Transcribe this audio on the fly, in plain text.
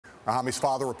Rahami's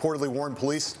father reportedly warned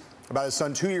police about his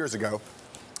son 2 years ago,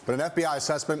 but an FBI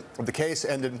assessment of the case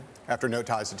ended after no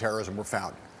ties to terrorism were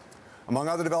found. Among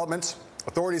other developments,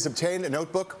 authorities obtained a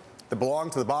notebook that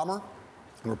belonged to the bomber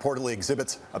and reportedly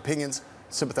exhibits opinions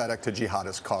sympathetic to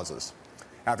jihadist causes.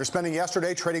 After spending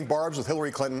yesterday trading barbs with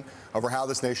Hillary Clinton over how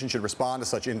this nation should respond to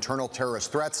such internal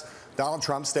terrorist threats, Donald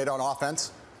Trump stayed on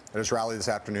offense at his rally this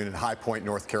afternoon in High Point,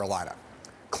 North Carolina.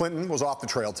 Clinton was off the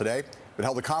trail today, but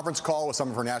held a conference call with some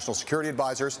of her national security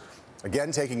advisors,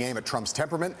 again taking aim at Trump's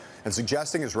temperament and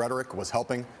suggesting his rhetoric was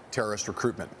helping terrorist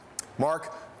recruitment.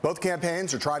 Mark, both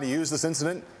campaigns are trying to use this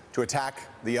incident to attack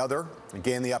the other and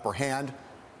gain the upper hand.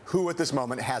 Who at this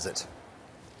moment has it?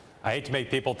 I hate to make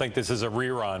people think this is a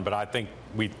rerun, but I think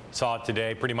we saw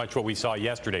today pretty much what we saw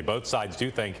yesterday. Both sides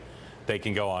do think they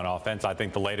can go on offense. I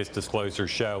think the latest disclosures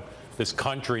show this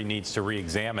country needs to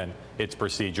re-examine its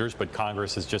procedures, but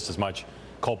Congress has just as much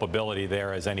culpability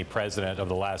there as any president of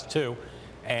the last two.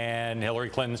 And Hillary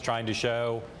Clinton's trying to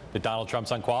show that Donald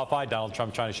Trump's unqualified. Donald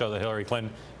Trump's trying to show that Hillary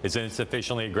Clinton is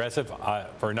insufficiently aggressive.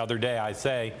 For another day, I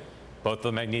say both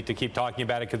of them need to keep talking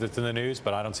about it because it's in the news,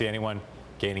 but I don't see anyone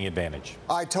gaining advantage.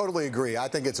 I totally agree. I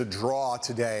think it's a draw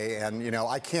today. And,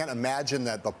 I can't imagine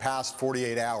that the past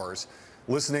 48 hours,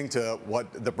 listening to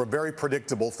what the very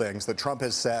predictable things that Trump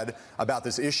has said about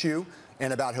this issue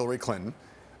and about Hillary Clinton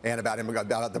and about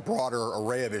the broader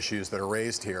array of issues that are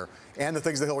raised here, and the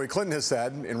things that Hillary Clinton has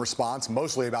said in response,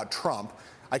 mostly about Trump,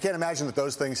 I can't imagine that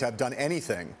those things have done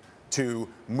anything to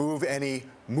move any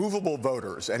movable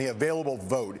voters, any available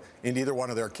vote into either one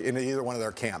of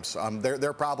their camps.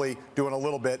 They're probably doing a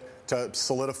little bit to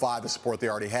solidify the support they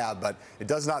already have, but it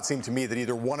does not seem to me that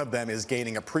either one of them is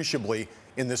gaining appreciably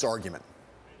in this argument.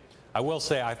 I will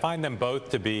say I find them both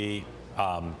to be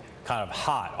kind of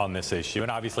hot on this issue,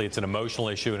 and obviously it's an emotional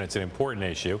issue and it's an important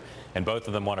issue, and both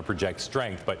of them want to project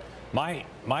strength. But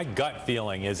my gut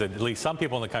feeling is that at least some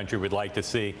people in the country would like to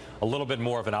see a little bit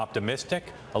more of an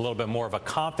optimistic, a little bit more of a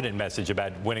confident message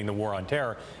about winning the war on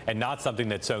terror, and not something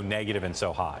that's so negative and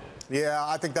so hot. Yeah,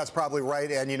 I think that's probably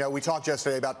right. And, we talked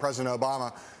yesterday about President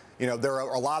Obama. There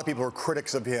are a lot of people who are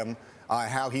critics of him,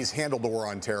 how he's handled the war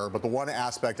on terror. But the one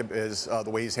aspect is the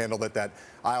way he's handled it that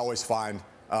I always find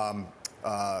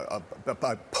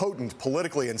potent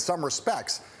politically in some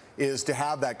respects is to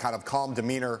have that kind of calm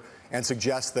demeanor and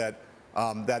suggest that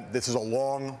that this is a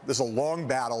long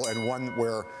battle and one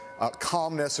where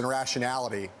calmness and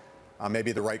rationality may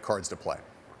be the right cards to play.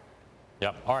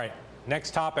 Yep. All right.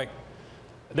 Next topic.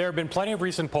 There have been plenty of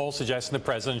recent polls suggesting the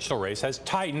presidential race has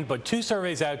tightened, but two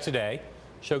surveys out today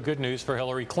show good news for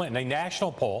Hillary Clinton. A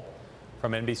national poll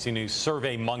from NBC News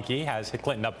Survey Monkey has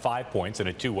Clinton up 5 points in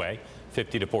a two-way,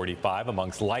 50-45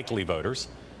 amongst likely voters.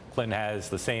 Clinton has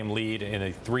the same lead in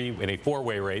a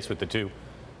four-way race with the two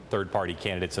third-party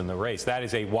candidates in the race. That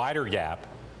is a wider gap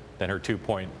than her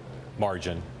 2-point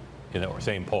margin in the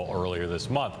same poll earlier this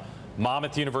month.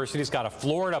 Monmouth University's got a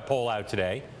Florida poll out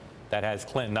today that has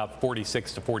Clinton up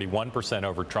 46-41%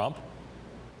 over Trump.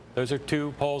 Those are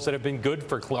two polls that have been good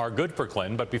for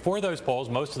Clinton, but before those polls,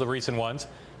 most of the recent ones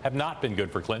have not been good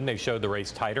for Clinton. They showed the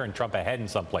race tighter and Trump ahead in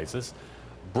some places.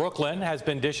 Brooklyn has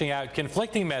been dishing out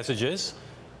conflicting messages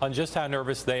on just how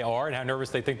nervous they are and how nervous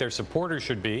they think their supporters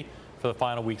should be for the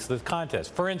final weeks of the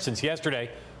contest. For instance,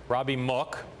 yesterday, Robbie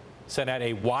Mook sent out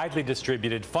a widely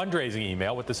distributed fundraising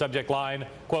email with the subject line,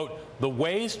 quote, "The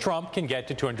ways Trump can get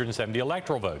to 270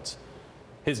 electoral votes."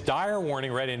 His dire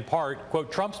warning read in part,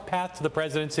 quote, "Trump's path to the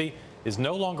presidency is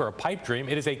no longer a pipe dream.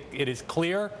 It is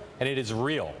clear and it is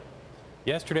real."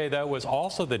 Yesterday, though, was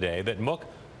also the day that Mook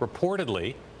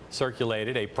reportedly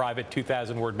circulated a private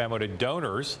 2,000-word memo to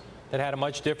donors that had a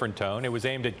much different tone. It was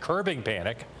aimed at curbing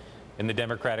panic in the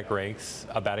Democratic race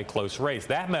about a close race.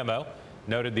 That memo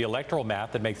noted the electoral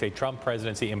math that makes a Trump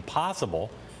presidency impossible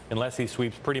unless he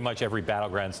sweeps pretty much every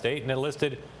battleground state, and it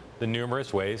listed the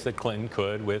numerous ways that Clinton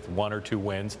could, with 1 or 2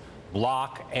 wins,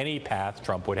 block any path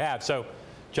Trump would have. So,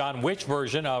 John, which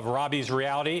version of Robbie's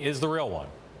reality is the real one?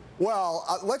 Well,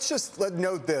 let's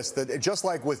note this, that just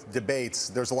like with debates,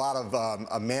 there's a lot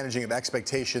of managing of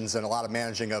expectations and a lot of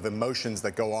managing of emotions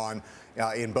that go on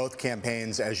in both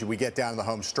campaigns as we get down to the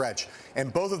home stretch.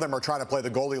 And both of them are trying to play the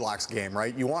Goldilocks game,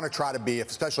 right? You want to try to be,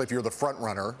 especially if you're the front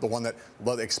runner,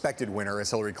 the expected winner,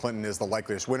 as Hillary Clinton is the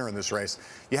likeliest winner in this race.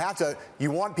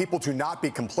 You want people to not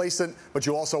be complacent, but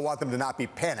you also want them to not be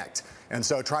panicked. And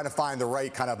so trying to find the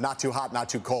right kind of not too hot, not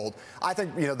too cold. I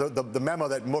think, the memo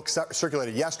that Mook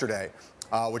circulated yesterday,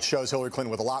 which shows Hillary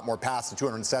Clinton with a lot more paths to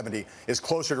 270, is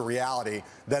closer to reality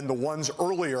than the ones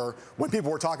earlier when people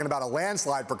were talking about a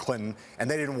landslide for Clinton and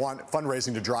they didn't want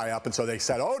fundraising to dry up. And so they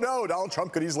said, oh, no, Donald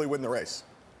Trump could easily win the race.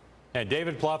 And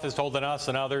David Plouffe has told us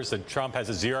and others that Trump has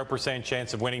a 0%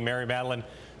 chance of winning. Mary Madeline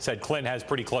said Clinton has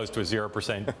pretty close to a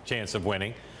 0% chance of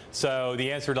winning. So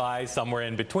the answer lies somewhere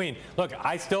in between. Look,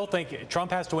 I still think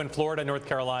Trump has to win Florida, North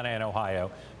Carolina, and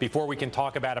Ohio before we can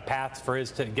talk about a path for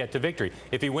his to get to victory.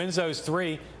 If he wins those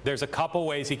three, there's a couple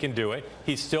ways he can do it.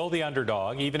 He's still the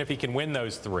underdog, even if he can win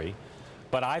those three.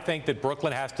 But I think that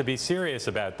Brooklyn has to be serious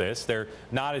about this. They're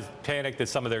not as panicked as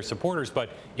some of their supporters. But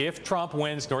if Trump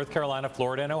wins North Carolina,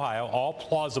 Florida, and Ohio, all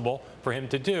plausible for him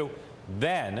to do,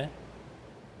 then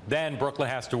Brooklyn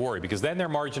has to worry, because then their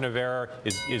margin of error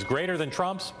is greater than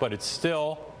Trump's, but it's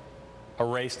still a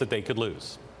race that they could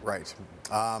lose. Right.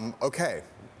 Okay.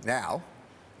 Now,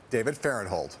 David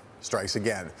Fahrenthold strikes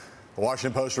again. The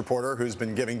Washington Post reporter who's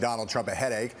been giving Donald Trump a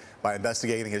headache by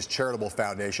investigating his charitable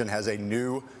foundation has a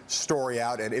new story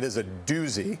out, and it is a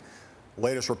doozy. The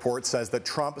latest report says that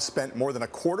Trump spent more than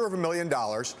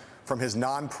 $250,000 from his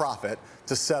nonprofit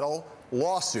to settle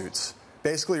lawsuits,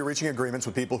 basically reaching agreements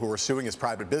with people who were suing his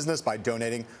private business by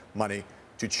donating money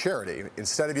to charity.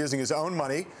 Instead of using his own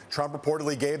money, Trump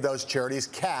reportedly gave those charities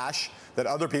cash that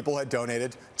other people had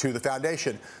donated to the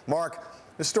foundation. Mark,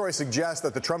 this story suggests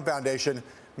that the Trump Foundation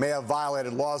may have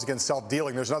violated laws against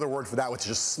self-dealing. There's another word for that, which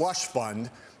is a slush fund.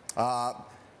 How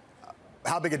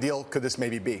big a deal could this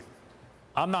maybe be?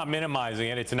 I'm not minimizing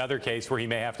it. It's another case where he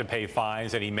may have to pay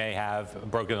fines and he may have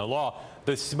broken the law.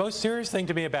 The most serious thing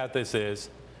to me about this is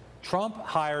Trump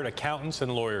hired accountants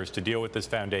and lawyers to deal with this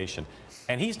foundation.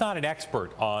 And he's not an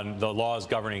expert on the laws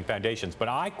governing foundations, but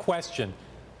I question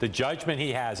the judgment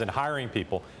he has in hiring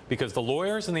people, because the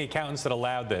lawyers and the accountants that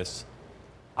allowed this,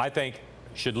 I think,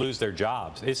 should lose their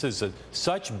jobs. This is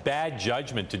such bad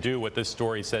judgment to do what this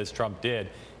story says Trump did.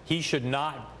 He should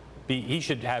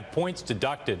have points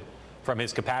deducted from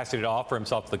his capacity to offer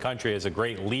himself to the country as a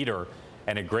great leader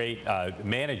and a great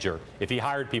manager if he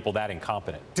hired people that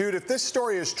incompetent. Dude, if this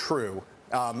story is true,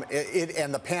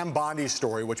 and the Pam Bondi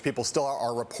story, which people still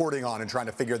are reporting on and trying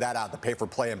to figure that out, the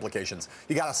pay-for-play implications.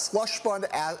 You got a slush fund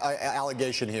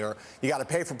allegation here. You got a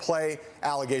pay-for-play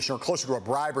allegation, or closer to a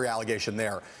bribery allegation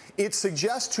there. It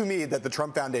suggests to me that the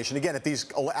Trump Foundation, again, if these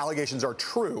allegations are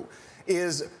true,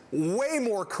 is way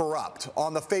more corrupt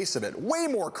on the face of it, way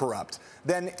more corrupt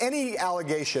than any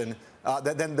allegation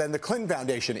than the Clinton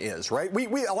Foundation is, right?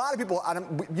 A lot of people,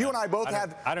 you and I both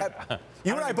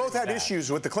had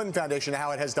issues with the Clinton Foundation and how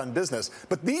it has done business.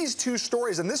 But these two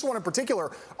stories, and this one in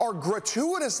particular, are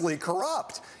gratuitously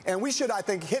corrupt. And we should, I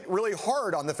think, hit really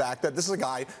hard on the fact that this is a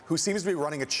guy who seems to be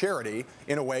running a charity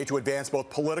in a way to advance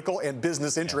both political and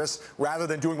business interests, rather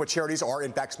than doing what charities are,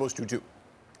 in fact, supposed to do.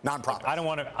 Nonprofits. I don't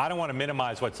want to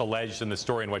minimize what's alleged in the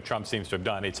story and what Trump seems to have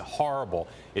done. It's horrible.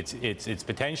 It's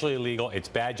potentially illegal. It's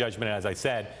bad judgment. And as I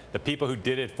said, the people who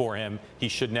did it for him, he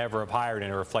should never have hired,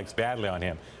 and it reflects badly on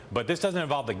him. But this doesn't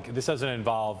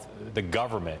involve the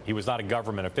government. He was not a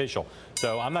government official.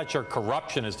 So I'm not sure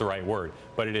corruption is the right word,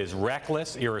 but it is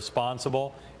reckless,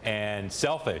 irresponsible, and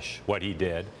selfish what he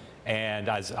did. And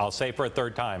as I'll say for a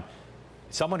third time,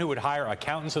 someone who would hire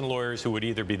accountants and lawyers who would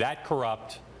either be that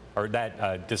corrupt, or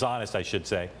that dishonest, I should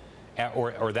say,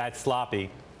 or that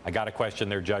sloppy, I got to question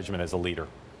their judgment as a leader.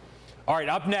 All right,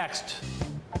 up next,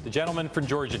 the gentleman from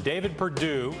Georgia, David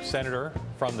Perdue, senator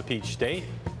from the Peach State.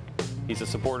 He's a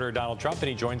supporter of Donald Trump, and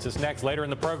he joins us next. Later in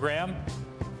the program,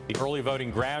 the early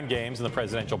voting ground games in the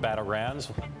presidential battlegrounds,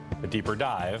 a deeper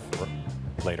dive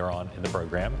later on in the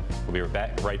program. We'll be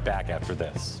right back after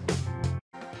this.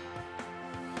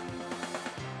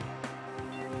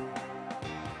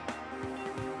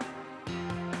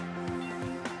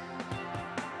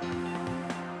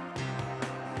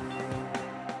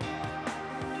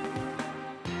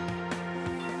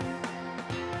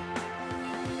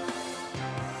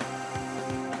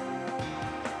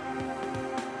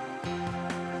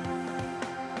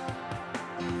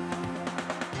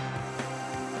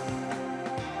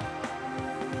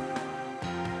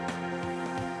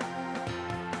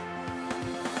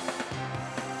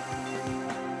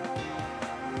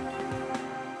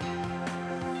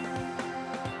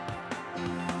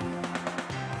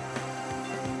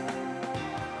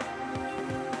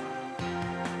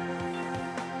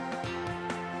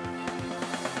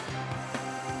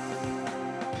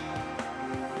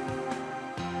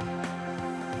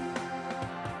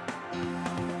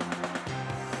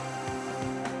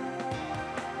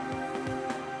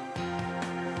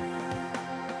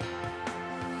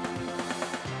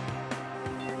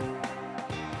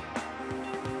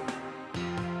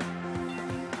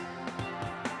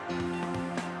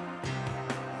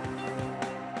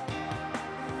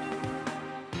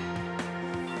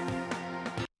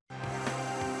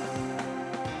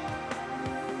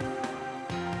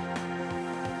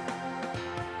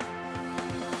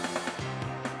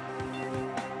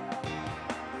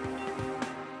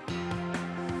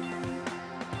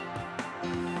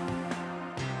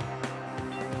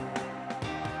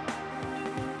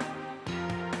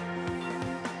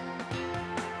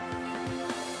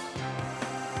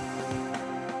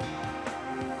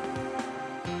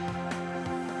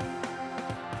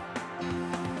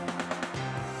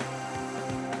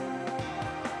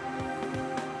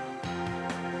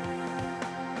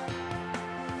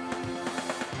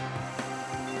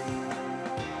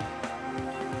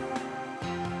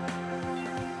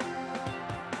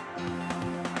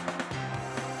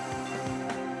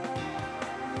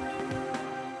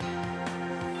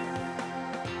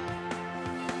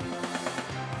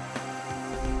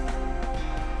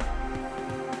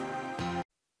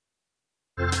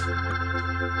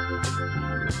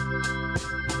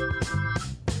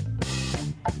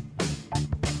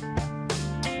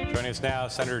 Joining us now,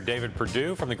 Senator David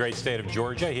Perdue from the great state of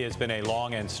Georgia. He has been a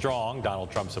long and strong Donald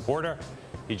Trump supporter.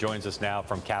 He joins us now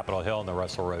from Capitol Hill in the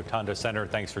Russell Rotunda. Senator,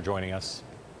 thanks for joining us.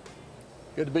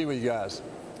 Good to be with you guys.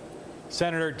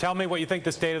 Senator, tell me what you think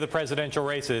the state of the presidential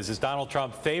race is. Is Donald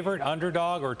Trump favored,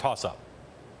 underdog, or toss-up?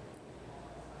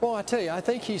 Well, I tell you, I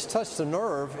think he's touched a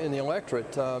nerve in the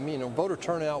electorate. Voter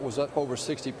turnout was up over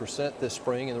 60% this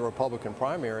spring in the Republican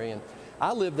primary, and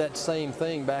I lived that same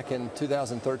thing back in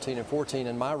 2013 and 14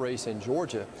 in my race in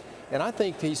Georgia. And I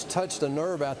think he's touched a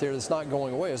nerve out there that's not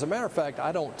going away. As a matter of fact,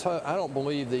 I don't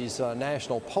believe these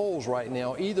national polls right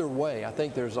now either way. I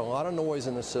think there's a lot of noise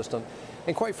in the system.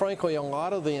 And quite frankly, a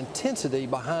lot of the intensity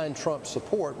behind Trump's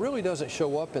support really doesn't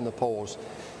show up in the polls.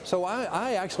 So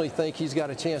I actually think he's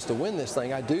got a chance to win this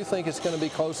thing. I do think it's going to be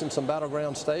close in some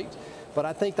battleground states. But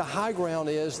I think the high ground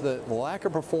is the lack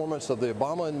of performance of the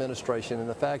Obama administration and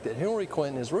the fact that Hillary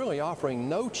Clinton is really offering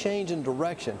no change in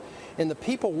direction. And the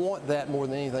people want that more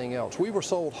than anything else. We were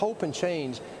sold hope and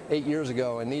change 8 years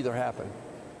ago, and neither happened.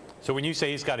 So when you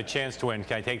say he's got a chance to win,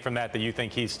 can I take from that you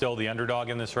think he's still the underdog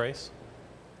in this race?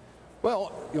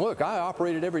 Well, look, I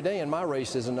operated every day in my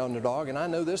race as an underdog, and I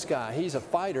know this guy. He's a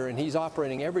fighter, and he's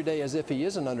operating every day as if he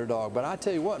is an underdog. But I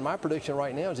tell you what, my prediction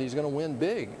right now is he's going to win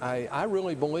big. I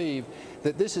really believe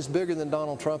that this is bigger than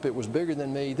Donald Trump. It was bigger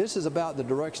than me. This is about the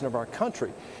direction of our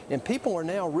country. And people are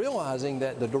now realizing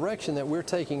that the direction that we're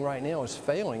taking right now is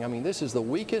failing. I mean, this is the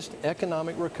weakest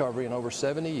economic recovery in over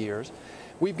 70 years.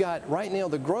 We've got right now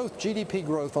the growth, GDP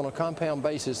growth on a compound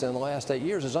basis in the last 8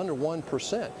 years is under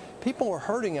 1%. People are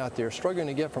hurting out there, struggling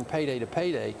to get from payday to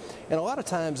payday. And a lot of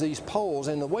times these polls,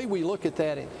 and the way we look at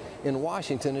that in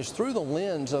Washington is through the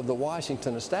lens of the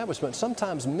Washington establishment,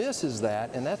 sometimes misses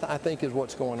that, and that I think is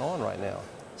what's going on right now.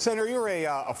 Senator, you're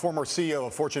a former CEO of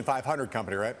a Fortune 500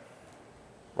 company, right?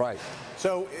 Right.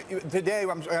 So today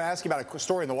I'm going to ask you about a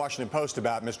story in the Washington Post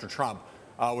about Mr. Trump,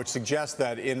 which suggests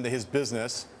that in his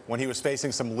business, when he was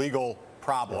facing some legal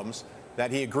problems, that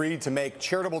he agreed to make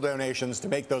charitable donations to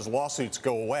make those lawsuits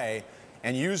go away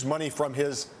and use money from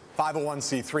his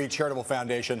 501c3 charitable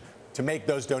foundation to make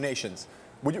those donations.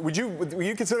 Would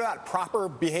you consider that proper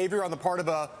behavior on the part of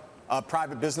a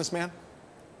private businessman?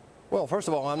 Well, first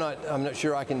of all, I'm not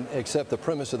sure I can accept the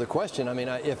premise of the question. I mean,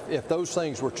 if those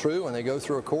things were true and they go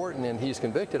through a court and then he's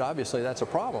convicted, obviously that's a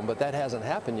problem, but that hasn't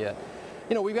happened yet.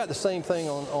 You know, we've got the same thing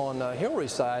on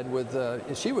Hillary's side with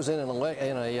she was in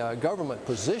a government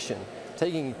position,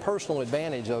 taking personal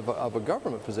advantage of a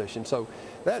government position. So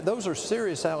those are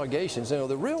serious allegations. You know,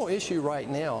 the real issue right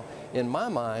now, in my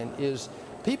mind, is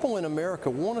people in America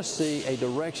want to see a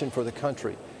direction for the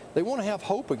country. They want to have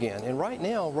hope again. And right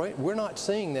now, we're not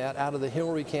seeing that out of the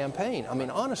Hillary campaign. I mean,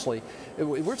 honestly,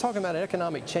 we're talking about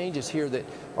economic changes here that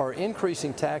are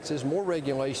increasing taxes, more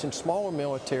regulation, smaller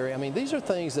military. I mean, these are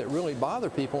things that really bother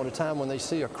people at a time when they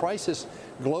see a crisis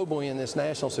globally in this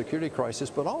national security crisis,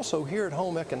 but also here at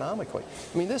home economically.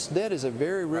 I mean, this debt is a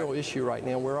very real issue right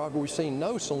now where we've seen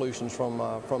no solutions from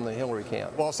the Hillary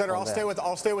camp. Well, Senator, I'll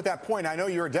stay with that point. I know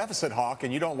you're a deficit hawk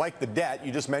and you don't like the debt.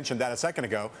 You just mentioned that a second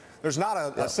ago. There's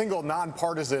not a single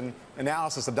nonpartisan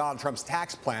analysis of Donald Trump's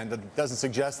tax plan that doesn't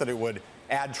suggest that it would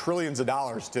add trillions of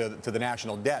dollars to the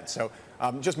national debt. So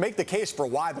just make the case for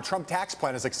why the Trump tax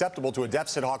plan is acceptable to a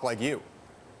deficit hawk like you.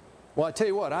 Well, I tell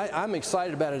you what, I'm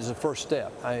excited about it as a first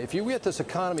step. If you get this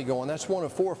economy going, that's one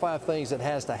of 4 or 5 things that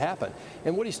has to happen.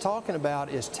 And what he's talking about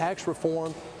is tax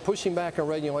reform, pushing back on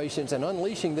regulations, and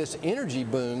unleashing this energy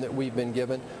boom that we've been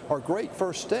given are great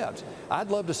first steps. I'd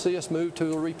love to see us move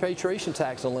to a repatriation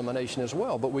tax elimination as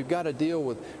well, but we've got to deal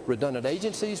with redundant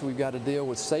agencies, we've got to deal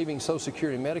with saving Social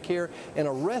Security and Medicare, and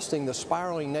arresting the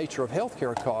spiraling nature of health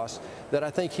care costs that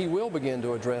I think he will begin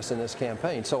to address in this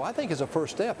campaign. So I think as a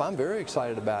first step, I'm very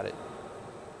excited about it.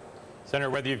 Senator,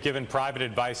 whether you've given private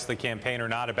advice to the campaign or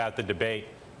not about the debate,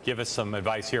 give us some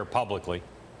advice here publicly.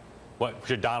 What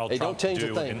should Donald Trump do? Don't change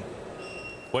a thing.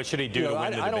 What should he do to win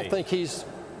the debate?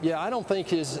 I don't think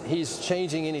he's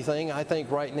changing anything. I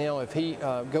think right now if he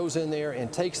goes in there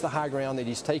and takes the high ground that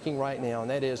he's taking right now, and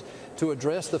that is to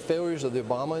address the failures of the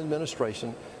Obama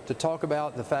administration, to talk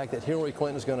about the fact that Hillary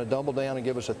Clinton is going to double down and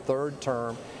give us a 3rd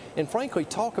term, and frankly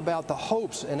talk about the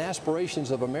hopes and aspirations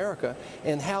of America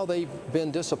and how they've been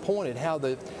disappointed, how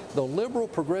the liberal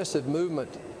progressive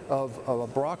movement of a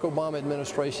Barack Obama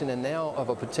administration and now of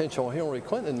a potential Hillary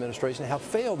Clinton administration have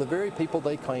failed the very people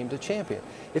they claim to champion.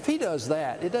 If he does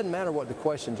that, it doesn't matter what the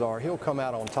questions are, he'll come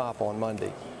out on top on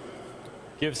Monday.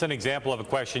 Give us an example of a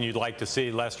question you'd like to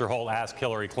see Lester Holt ask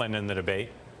Hillary Clinton in the debate.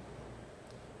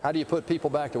 How do you put people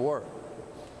back to work?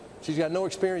 She's got no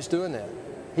experience doing that.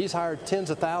 He's hired tens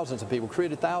of thousands of people,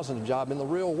 created thousands of jobs in the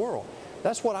real world.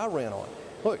 That's what I ran on.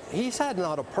 Look, he's had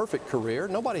not a perfect career.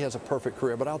 Nobody has a perfect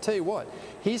career, but I'll tell you what,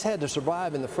 he's had to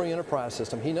survive in the free enterprise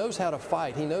system. He knows how to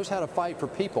fight. He knows how to fight for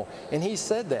people, and he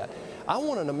said that. I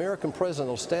want an American president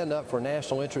who will stand up for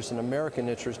national interest and American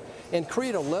interest and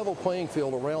create a level playing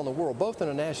field around the world, both in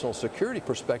a national security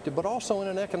perspective, but also in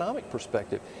an economic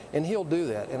perspective. And he'll do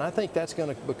that. And I think that's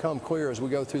going to become clear as we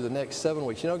go through the next 7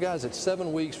 weeks. You know, guys, it's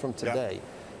 7 weeks from today. Yeah.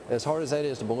 As hard as that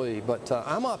is to believe. But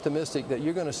I'm optimistic that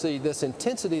you're going to see this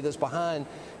intensity that's behind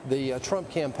the Trump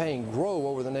campaign grow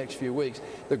over the next few weeks.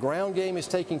 The ground game is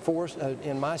taking force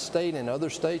in my state and other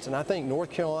states, and I think North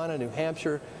Carolina, New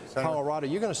Hampshire, Senator, Colorado,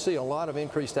 you're going to see a lot of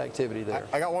increased activity there.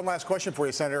 I got one last question for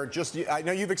you, Senator. I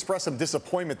know you've expressed some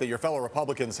disappointment that your fellow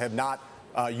Republicans have not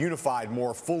unified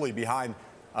more fully behind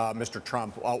Mr.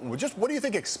 Trump. Just what do you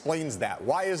think explains that?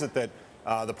 Why is it that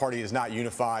the party is not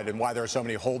unified, and why there are so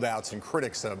many holdouts and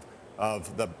critics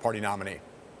of the party nominee?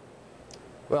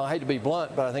 Well, I hate to be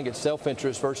blunt, but I think it's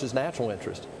self-interest versus natural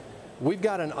interest. We've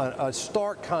got a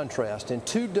stark contrast in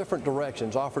two different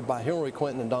directions offered by Hillary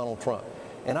Clinton and Donald Trump.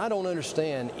 And I don't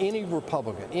understand any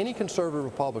Republican, any conservative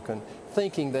Republican,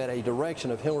 thinking that a direction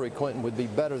of Hillary Clinton would be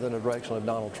better than a direction of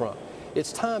Donald Trump.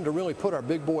 It's time to really put our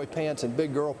big boy pants and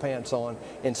big girl pants on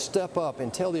and step up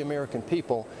and tell the American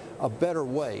people a better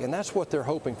way. And that's what they're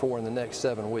hoping for in the next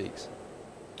 7 weeks.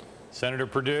 Senator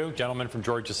Perdue, gentleman from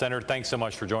Georgia, Senator, thanks so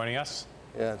much for joining us.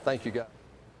 Yeah, thank you, guys.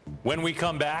 When we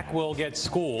come back, we'll get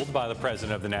schooled by the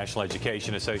president of the National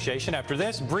Education Association. After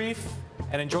this brief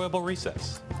and enjoyable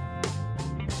recess.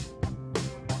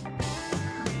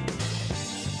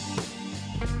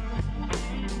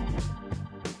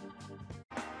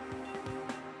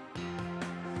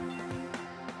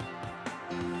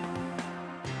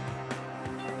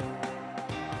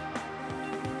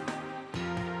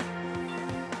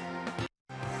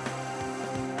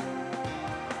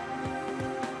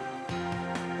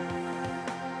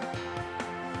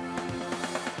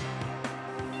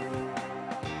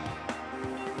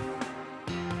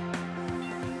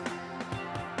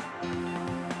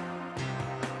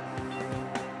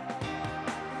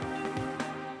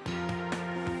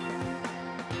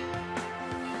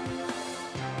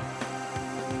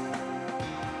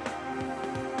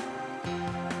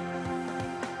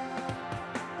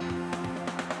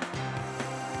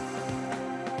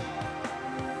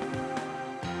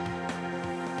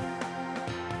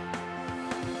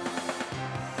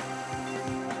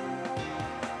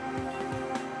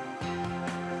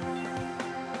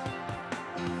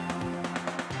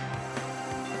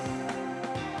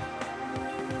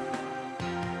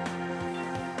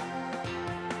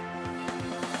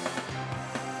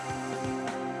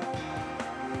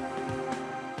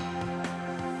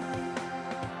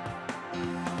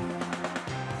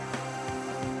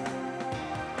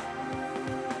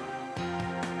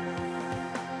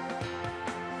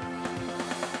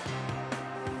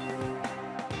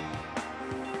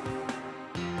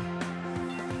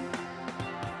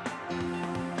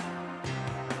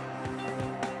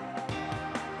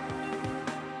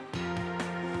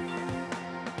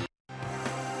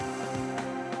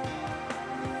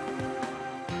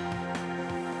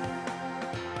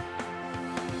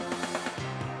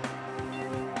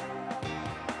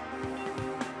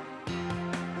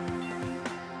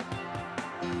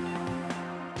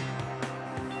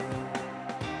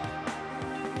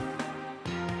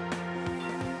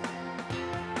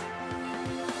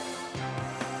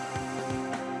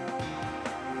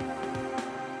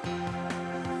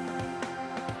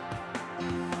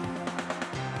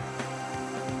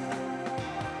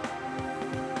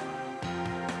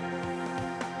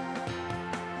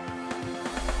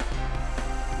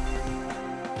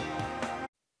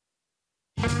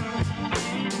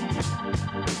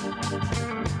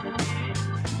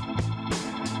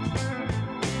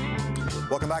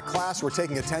 Welcome back, class. We're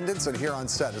taking attendance, and here on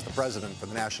set is the president for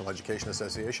the National Education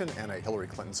Association and a Hillary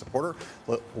Clinton supporter,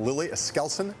 Lily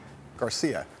Eskelsen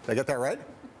Garcia. Did I get that right?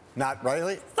 Not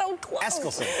really? So close.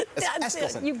 Eskelsen. That's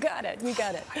Eskelsen. it. You got it. You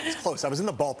got it. It's close. I was in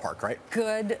the ballpark, right?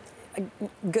 Good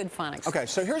phonics. Okay,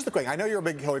 so here's the thing. I know you're a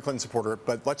big Hillary Clinton supporter,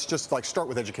 but let's just start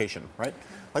with education, right?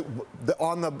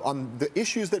 On the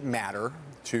issues that matter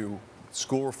to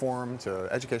school reform, to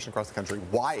education across the country,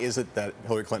 why is it that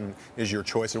Hillary Clinton is your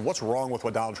choice, and what's wrong with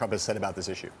what Donald Trump has said about this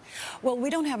issue? Well, we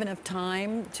don't have enough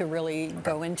time to really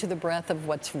go into the breadth of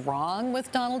what's wrong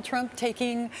with Donald Trump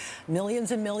taking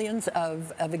millions and millions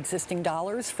of existing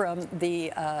dollars from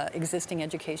the existing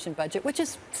education budget, which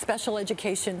is special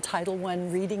education, Title I,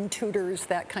 reading tutors,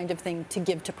 that kind of thing, to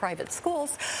give to private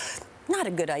schools. not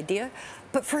a good idea.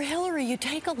 But for Hillary, you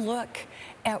take a look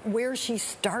at where she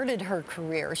started her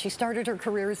career. She started her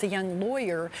career as a young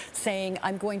lawyer saying,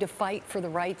 I'm going to fight for the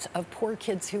rights of poor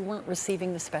kids who weren't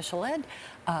receiving the special ed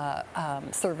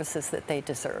services that they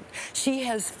deserved. She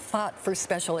has fought for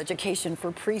special education,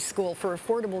 for preschool, for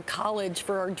affordable college,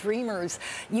 for our dreamers.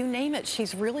 You name it,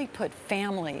 she's really put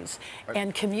families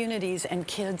and communities and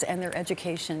kids and their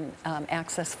education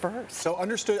access first. So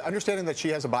understanding that she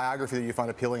has a biography that you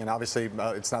find appealing, and obviously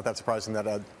it's not that surprising that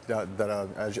that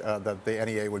the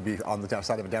NEA would be on the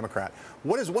side of a Democrat.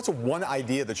 What's one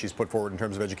idea that she's put forward in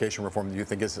terms of education reform that you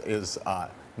think is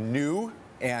new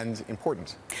and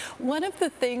important? One of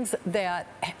the things that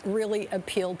really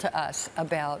appealed to us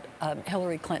about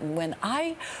Hillary Clinton, when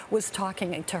I was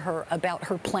talking to her about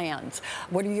her plans,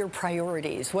 what are your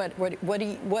priorities? What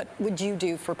would you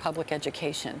do for public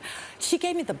education? She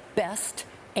gave me the best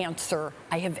answer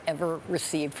I have ever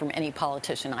received from any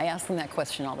politician. I ask them that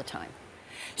question all the time.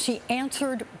 She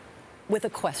answered with a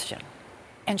question,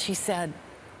 and she said,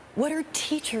 what are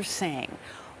teachers saying?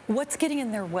 What's getting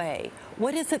in their way?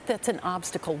 What is it that's an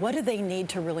obstacle? What do they need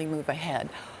to really move ahead?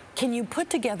 Can you put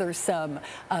together some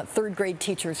third grade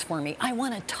teachers for me? I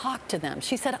want to talk to them.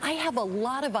 She said, I have a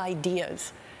lot of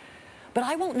ideas, but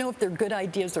I won't know if they're good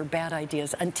ideas or bad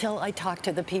ideas until I talk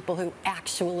to the people who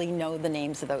actually know the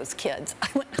names of those kids. I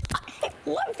went, I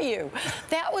love you.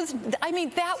 That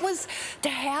was to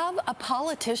have a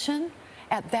politician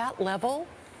at that level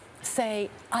say,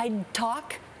 I'd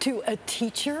talk to a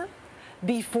teacher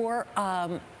before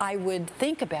I would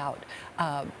think about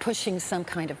pushing some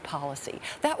kind of policy.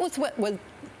 That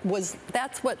was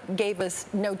that's what gave us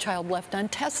No Child Left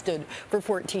Untested for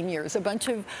 14 years. A bunch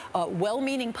of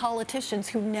well-meaning politicians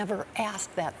who never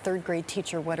asked that third grade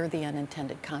teacher what are the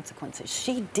unintended consequences.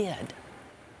 She did.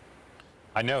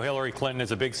 I know Hillary Clinton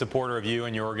is a big supporter of you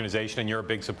and your organization, and you're a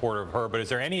big supporter of her, but is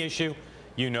there any issue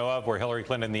you know of where Hillary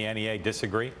Clinton and the NEA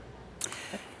disagree?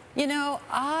 You know,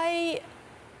 I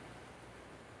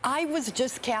was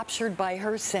just captured by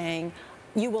her saying,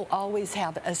 you will always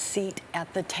have a seat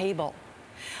at the table.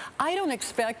 I don't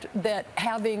expect that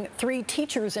having three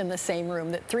teachers in the same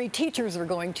room, that three teachers are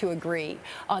going to agree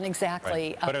on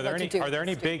exactly But are there what to do. Are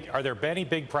there any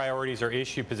big priorities or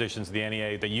issue positions of the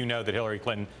NEA that you know that Hillary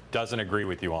Clinton doesn't agree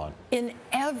with you on? In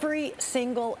every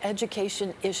single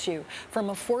education issue, from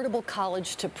affordable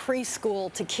college to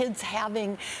preschool to kids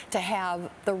having to have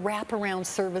the wraparound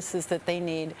services that they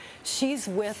need, she's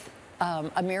with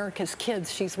America's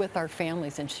kids, she's with our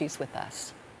families, and she's with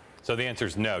us. So the answer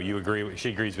is no. You agree? She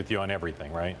agrees with you on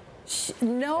everything, right?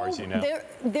 No, you know?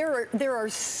 there are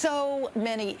so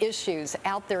many issues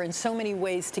out there and so many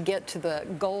ways to get to the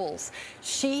goals.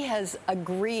 She has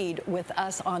agreed with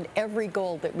us on every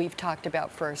goal that we've talked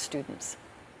about for our students.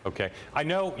 Okay. I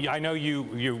know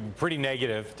you're pretty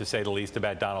negative, to say the least,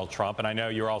 about Donald Trump, and I know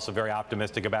you're also very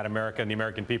optimistic about America and the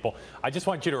American people. I just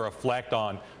want you to reflect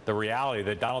on the reality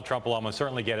that Donald Trump will almost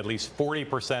certainly get at least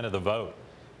 40% of the vote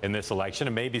in this election,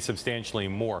 and maybe substantially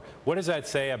more. What does that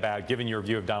say about, given your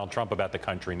view of Donald Trump, about the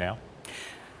country now?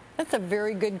 That's a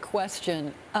very good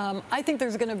question. I think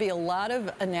there's going to be a lot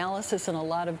of analysis and a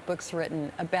lot of books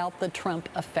written about the Trump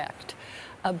effect,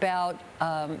 about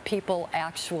people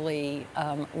actually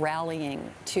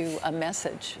rallying to a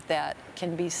message that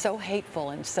can be so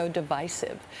hateful and so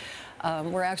divisive.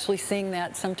 We're actually seeing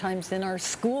that sometimes in our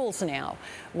schools now,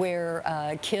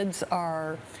 where kids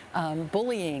are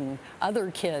bullying other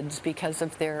kids because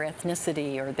of their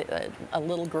ethnicity, or a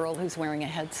little girl who's wearing a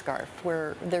headscarf,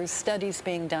 where there's studies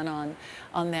being done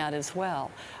on that as well.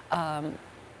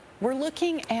 We're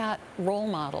looking at role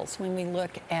models when we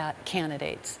look at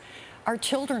candidates. Our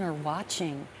children are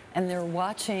watching, and they're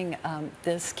watching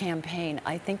this campaign.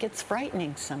 I think it's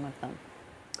frightening, some of them.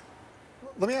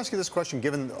 Let me ask you this question,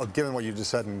 given what you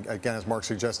just said, and again, as Mark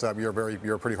suggests,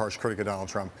 you're a pretty harsh critic of Donald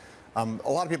Trump. A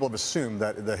lot of people have assumed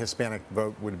that the Hispanic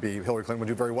vote would be, Hillary Clinton would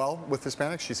do very well with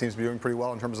Hispanics. She seems to be doing pretty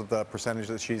well in terms of the percentage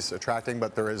that she's attracting,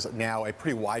 but there is now a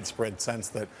pretty widespread sense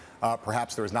that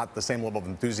perhaps there is not the same level of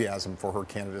enthusiasm for her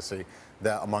candidacy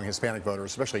that among Hispanic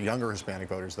voters, especially younger Hispanic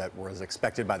voters, that was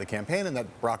expected by the campaign and that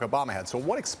Barack Obama had. So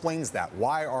what explains that?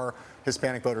 Why are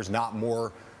Hispanic voters not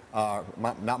more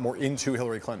into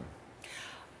Hillary Clinton?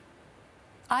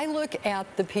 I look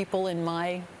at the people in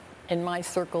my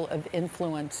circle of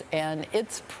influence, and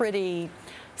it's pretty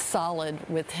solid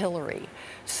with Hillary.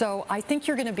 So I think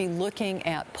you're going to be looking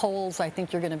at polls. I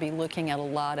think you're going to be looking at a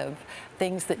lot of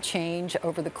things that change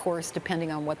over the course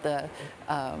depending on what the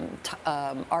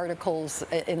articles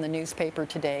in the newspaper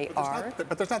today are.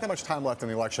 But there's not that much time left in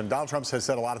the election. Donald Trump has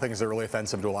said a lot of things that are really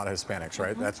offensive to a lot of Hispanics,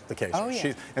 right? That's the case. Oh,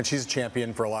 yeah. She's a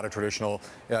champion for a lot of traditional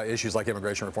issues like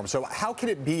immigration reform. So how can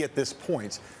it be at this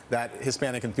point that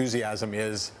Hispanic enthusiasm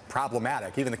is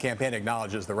problematic? Even the campaign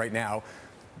acknowledges that right now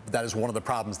that is one of the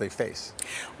problems they face.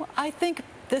 Well, I think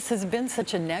this has been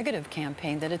such a negative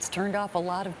campaign that it's turned off a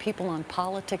lot of people on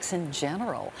politics in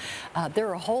general. There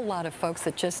are a whole lot of folks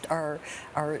that just are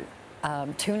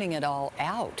tuning it all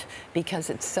out because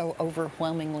it's so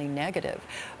overwhelmingly negative.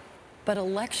 But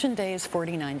Election Day is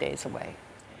 49 days away.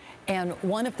 And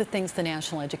one of the things the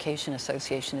National Education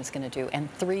Association is going to do, and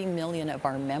 3 million of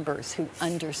our members who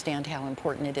understand how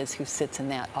important it is who sits in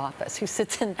that office, who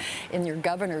sits in your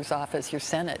governor's office, your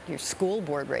Senate, your school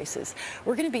board races,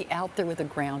 we're going to be out there with a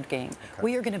ground game. Okay.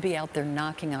 We are going to be out there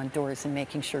knocking on doors and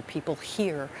making sure people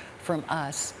hear from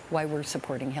us why we're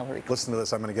supporting Hillary Clinton. Listen to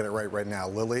this. I'm going to get it right now.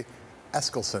 Lily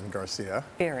Eskelsen Garcia.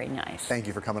 Very nice. Thank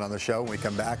you for coming on the show. When we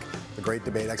come back, the great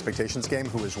debate expectations game,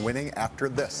 who is winning after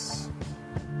this?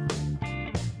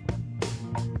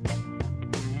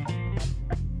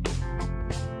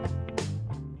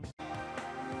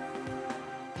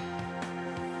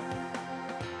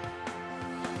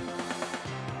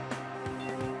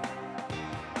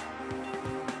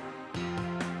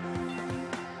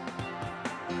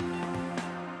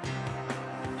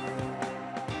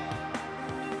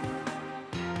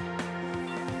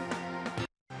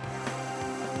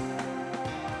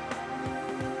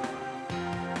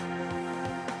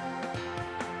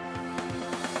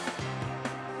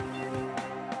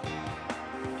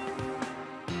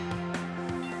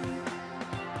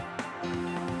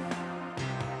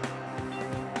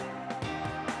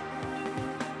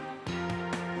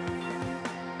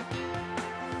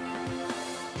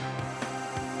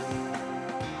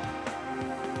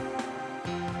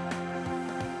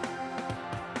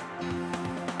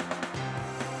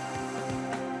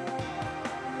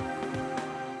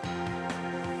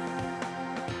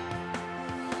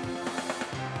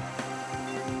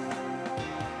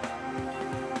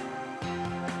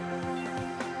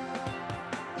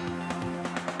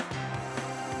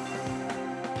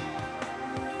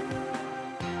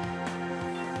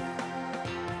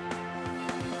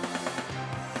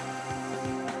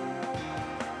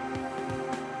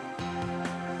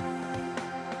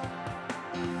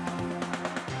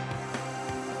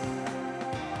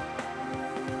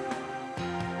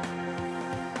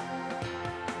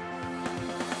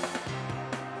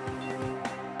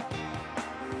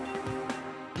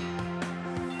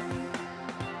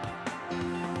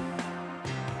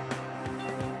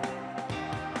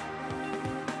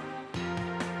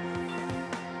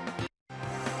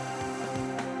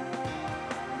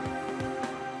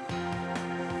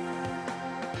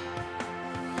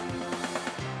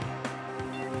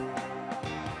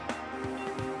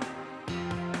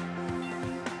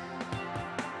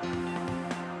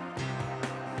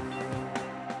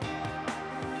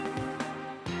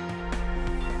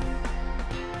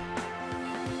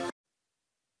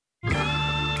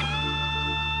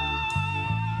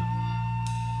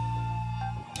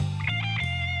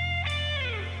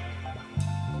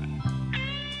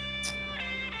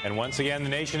 And once again, the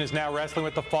nation is now wrestling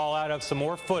with the fallout of some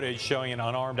more footage showing an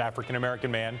unarmed African-American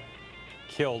man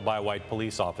killed by a white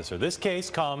police officer. This case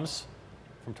comes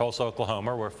from Tulsa,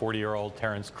 Oklahoma, where 40-year-old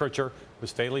Terrence Critcher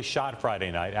was fatally shot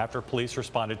Friday night after police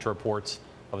responded to reports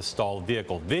of a stalled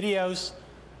vehicle. Videos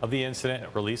of the incident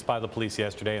released by the police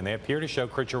yesterday, and they appear to show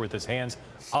Critcher with his hands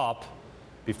up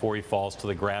before he falls to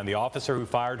the ground. The officer who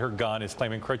fired her gun is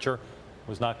claiming Critcher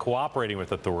was not cooperating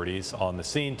with authorities on the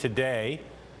scene. Today,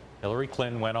 Hillary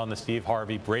Clinton went on the Steve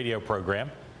Harvey radio program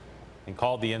and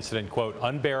called the incident, quote,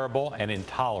 unbearable and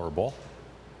intolerable.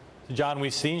 So, John,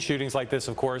 we've seen shootings like this,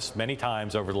 of course, many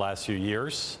times over the last few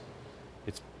years.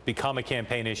 It's become a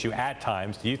campaign issue at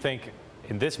times. Do you think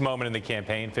in this moment in the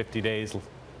campaign, 50 days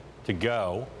to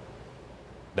go,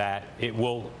 that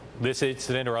this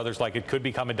incident or others like it could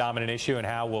become a dominant issue, and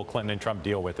how will Clinton and Trump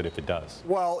deal with it if it does?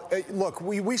 Well, look,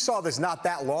 we saw this not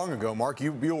that long ago, Mark.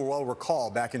 You'll well recall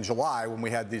back in July when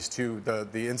we had these the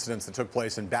incidents that took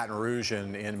place in Baton Rouge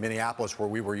and in Minneapolis, where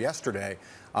we were yesterday.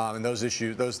 And those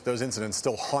incidents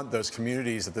still haunt those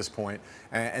communities at this point,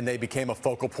 and they became a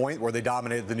focal point where they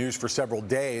dominated the news for several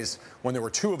days when there were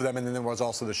two of them, and then there was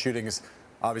also the shootings,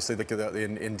 obviously,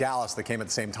 in Dallas that came at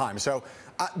the same time. So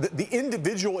the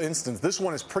individual instance, this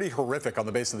one is pretty horrific on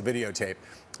the basis of the videotape.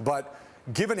 But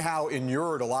given how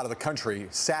inured a lot of the country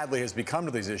sadly has become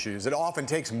to these issues, it often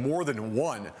takes more than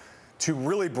one to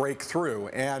really break through.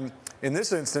 And in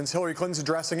this instance, Hillary Clinton's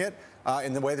addressing it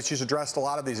in the way that she's addressed a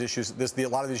lot of these issues, a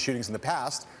lot of these shootings in the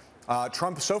past.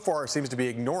 Trump so far seems to be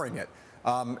ignoring it.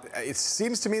 It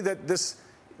seems to me that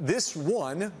this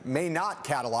one may not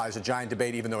catalyze a giant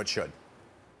debate, even though it should.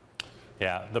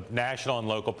 Yeah, the national and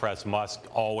local press must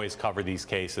always cover these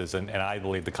cases, and I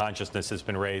believe the consciousness has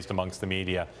been raised amongst the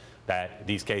media that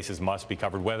these cases must be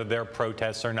covered, whether they're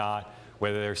protests or not,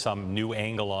 whether there's some new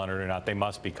angle on it or not, they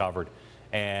must be covered.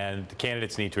 And the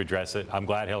candidates need to address it. I'm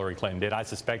glad Hillary Clinton did. I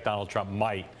suspect Donald Trump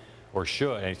might or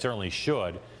should, and he certainly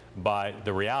should. But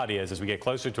the reality is, as we get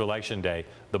closer to Election Day,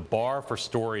 the bar for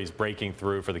stories breaking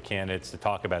through for the candidates to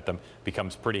talk about them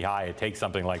becomes pretty high. It takes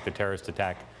something like the terrorist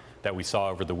attack that we saw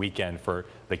over the weekend for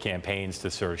the campaigns to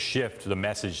sort of shift the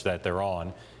message that they're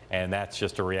on. And that's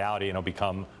just a reality, and it'll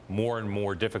become more and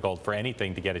more difficult for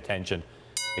anything to get attention,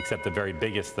 except the very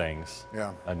biggest things,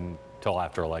 until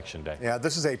after Election Day. Yeah,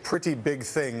 this is a pretty big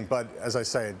thing, but as I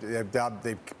say,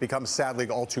 they've become sadly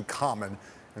all too common.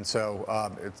 And so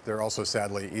they're also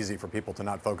sadly easy for people to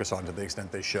not focus on to the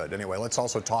extent they should. Anyway, let's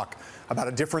also talk about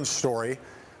a different story.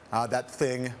 That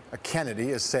thing a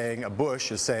Kennedy is saying, a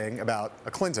Bush is saying about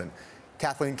a Clinton.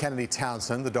 Kathleen Kennedy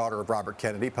Townsend, the daughter of Robert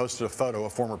Kennedy, posted a photo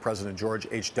of former President George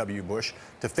H.W. Bush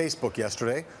to Facebook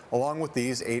yesterday, along with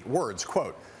these 8 words,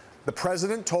 quote, "The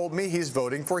president told me he's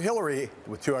voting for Hillary,"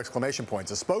 with 2 exclamation points.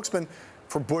 A spokesman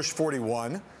for Bush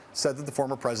 41 said that the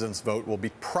former president's vote will be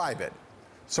private.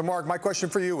 So, Mark, my question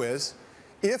for you is,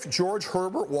 if George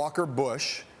Herbert Walker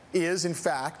Bush is, in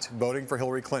fact, voting for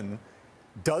Hillary Clinton,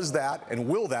 does that and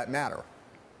will that matter?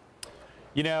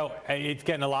 You know, it's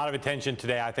getting a lot of attention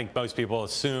today. I think most people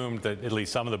assumed that at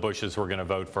least some of the Bushes were going to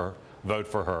vote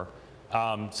for her.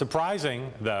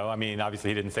 Surprising, though, I mean,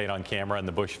 obviously he didn't say it on camera, and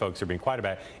the Bush folks are being quiet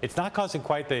about it. It's not causing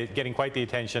getting quite the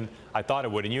attention I thought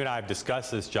it would. And you and I have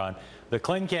discussed this, John. The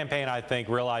Clinton campaign, I think,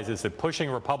 realizes that pushing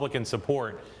Republican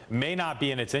support may not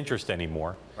be in its interest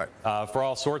anymore, for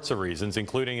all sorts of reasons,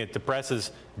 including it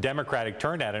depresses Democratic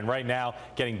turnout. And right now,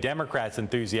 getting Democrats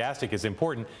enthusiastic is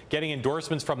important. Getting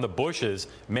endorsements from the Bushes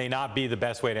may not be the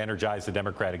best way to energize the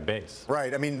Democratic base.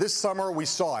 Right. I mean, this summer we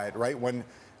saw it, right, when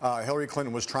Hillary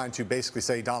Clinton was trying to basically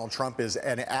say Donald Trump is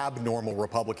an abnormal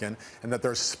Republican and that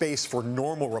there's space for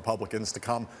normal Republicans to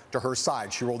come to her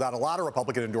side. She rolled out a lot of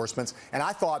Republican endorsements, and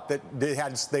I thought that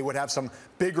they would have some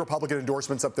big Republican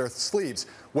endorsements up their sleeves,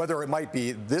 whether it might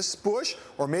be this Bush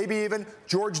or maybe even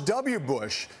George W.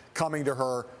 Bush coming to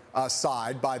her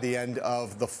side by the end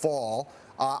of the fall.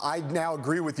 I now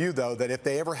agree with you, though, that if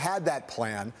they ever had that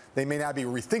plan, they may now be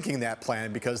rethinking that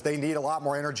plan because they need a lot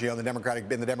more energy on the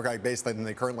Democratic base than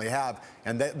they currently have,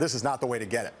 and this is not the way to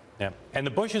get it. Yeah. And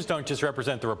the Bushes don't just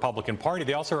represent the Republican Party,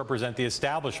 they also represent the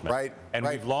establishment. Right. And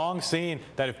we've long seen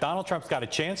that if Donald Trump's got a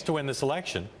chance to win this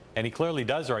election, and he clearly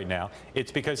does right now,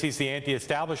 it's because he's the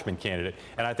anti-establishment candidate.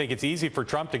 And I think it's easy for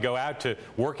Trump to go out to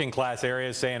working class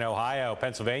areas, say in Ohio,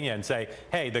 Pennsylvania, and say,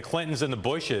 hey, the Clintons and the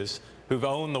Bushes who've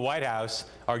owned the White House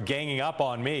are ganging up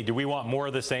on me. Do we want more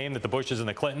of the same that the Bushes and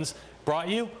the Clintons brought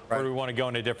you? Or do we want to go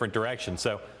in a different direction?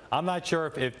 So I'm not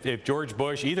sure if George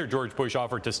Bush, either George Bush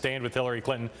offered to stand with Hillary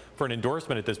Clinton for an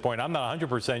endorsement at this point. I'm not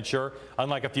 100% sure,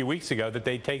 unlike a few weeks ago, that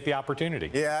they'd take the opportunity.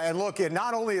 Yeah, and look,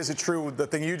 not only is it true, the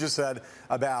thing you just said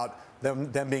about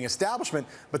them being establishment,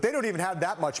 but they don't even have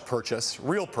that much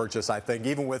real purchase, I think,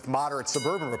 even with moderate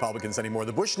suburban Republicans anymore.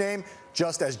 The Bush name,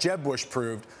 just as Jeb Bush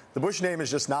proved, the Bush name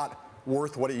is just not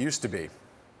worth what it used to be.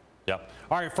 Yep.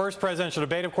 All right, first presidential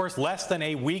debate, of course, less than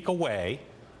a week away,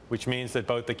 which means that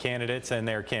both the candidates and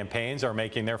their campaigns are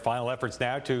making their final efforts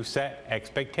now to set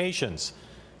expectations.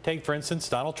 Take, for instance,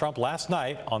 Donald Trump last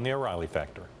night on the O'Reilly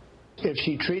Factor. If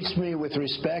she treats me with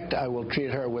respect, I will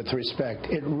treat her with respect.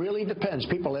 It really depends.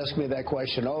 People ask me that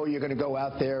question, oh, you're going to go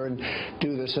out there and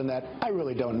do this and that. I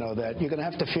really don't know that. You're going to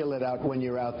have to feel it out when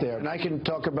you're out there. And I can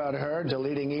talk about her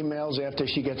deleting emails after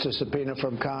she gets a subpoena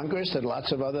from Congress and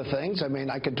lots of other things. I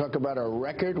mean, I can talk about her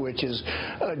record, which is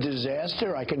a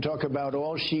disaster. I can talk about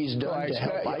all she's done to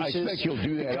help ISIS you'll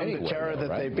do that become anyway, the terror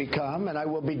that they become, and I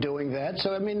will be doing that.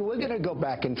 So, I mean, we're going to go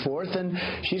back and forth, and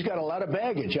she's got a lot of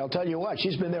baggage. I'll tell you what,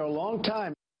 she's been there a long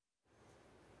time.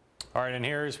 All right, and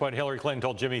here's what Hillary Clinton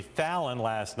told Jimmy Fallon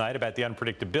last night about the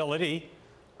unpredictability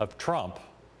of Trump.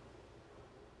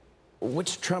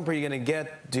 Which Trump are you going to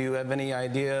get? Do you have any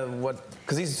idea what?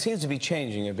 Because he seems to be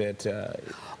changing a bit.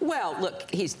 Well, look,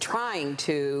 he's trying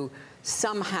to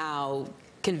somehow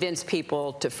convince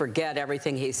people to forget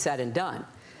everything he's said and done,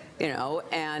 you know,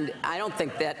 and I don't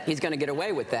think that he's going to get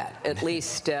away with that. At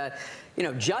least, you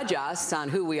know, judge us on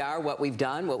who we are, what we've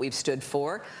done, what we've stood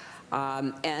for.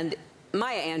 And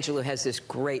Maya Angelou has this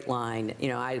great line. You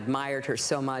know, I admired her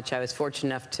so much. I was fortunate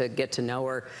enough to get to know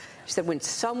her. She said, when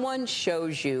someone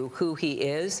shows you who he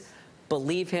is,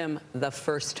 believe him the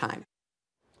first time.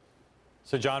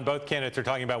 So, John, both candidates are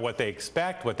talking about what they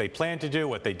expect, what they plan to do,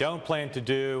 what they don't plan to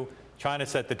do, trying to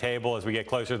set the table. As we get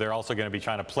closer, they're also going to be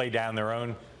trying to play down their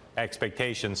own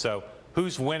expectations. So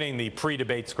who's winning the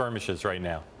pre-debate skirmishes right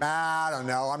now? I don't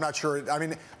know. I'm not sure. I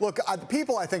mean, look,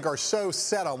 people, I think, are so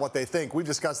set on what they think. We've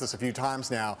discussed this a few times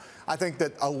now. I think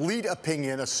that elite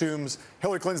opinion assumes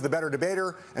Hillary Clinton's the better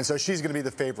debater, and so she's going to be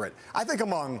the favorite. I think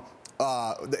among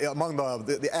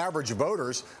the average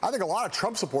voters, I think a lot of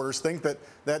Trump supporters think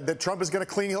that Trump is going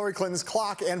to clean Hillary Clinton's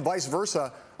clock and vice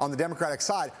versa on the Democratic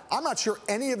side. I'm not sure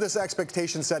any of this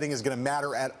expectation setting is going to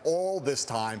matter at all this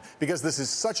time, because this is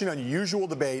such an unusual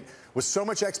debate with so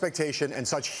much expectation and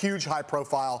such huge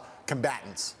high-profile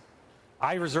combatants.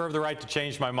 I reserve the right to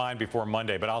change my mind before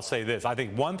Monday, but I'll say this. I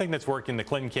think one thing that's worked in the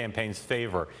Clinton campaign's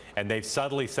favor, and they've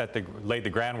subtly laid the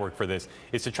groundwork for this,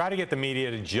 is to try to get the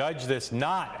media to judge this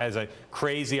not as a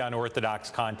crazy, unorthodox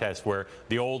contest where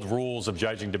the old rules of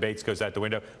judging debates goes out the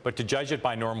window, but to judge it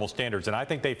by normal standards. And I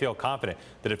think they feel confident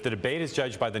that if the debate is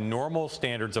judged by the normal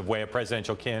standards of way a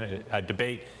presidential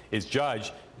debate is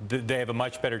judged, they have a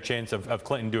much better chance of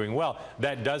Clinton doing well.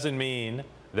 That doesn't mean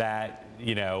that,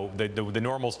 you know, the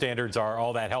normal standards are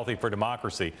all that healthy for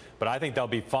democracy. But I think they'll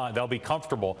be fine. They'll be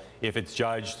comfortable if it's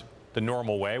judged the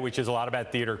normal way, which is a lot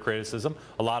about theater criticism,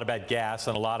 a lot about gas,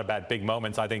 and a lot about big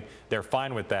moments. I think they're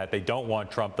fine with that. They don't want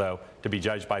Trump, though, to be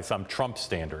judged by some Trump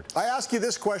standard. I ask you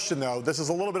this question, though. This is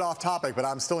a little bit off topic, but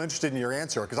I'm still interested in your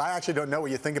answer, because I actually don't know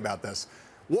what you think about this.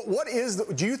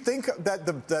 Do you think that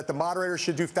the moderators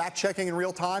should do fact-checking in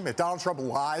real time? If Donald Trump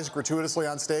lies gratuitously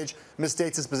on stage,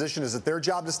 misstates his position, is it their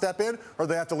job to step in, or do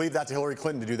they have to leave that to Hillary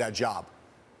Clinton to do that job?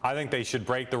 I think they should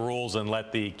break the rules and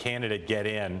let the candidate get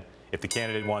in. If the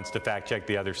candidate wants to fact-check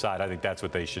the other side, I think that's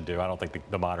what they should do. I don't think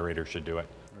the moderator should do it.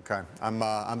 Okay.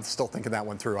 I'm still thinking that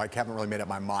one through. I haven't really made up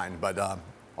my mind, but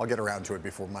I'll get around to it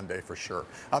before Monday for sure.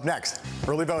 Up next,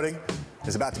 early voting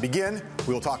is about to begin.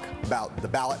 We will talk about the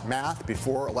ballot math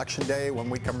before Election Day when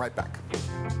we come right back.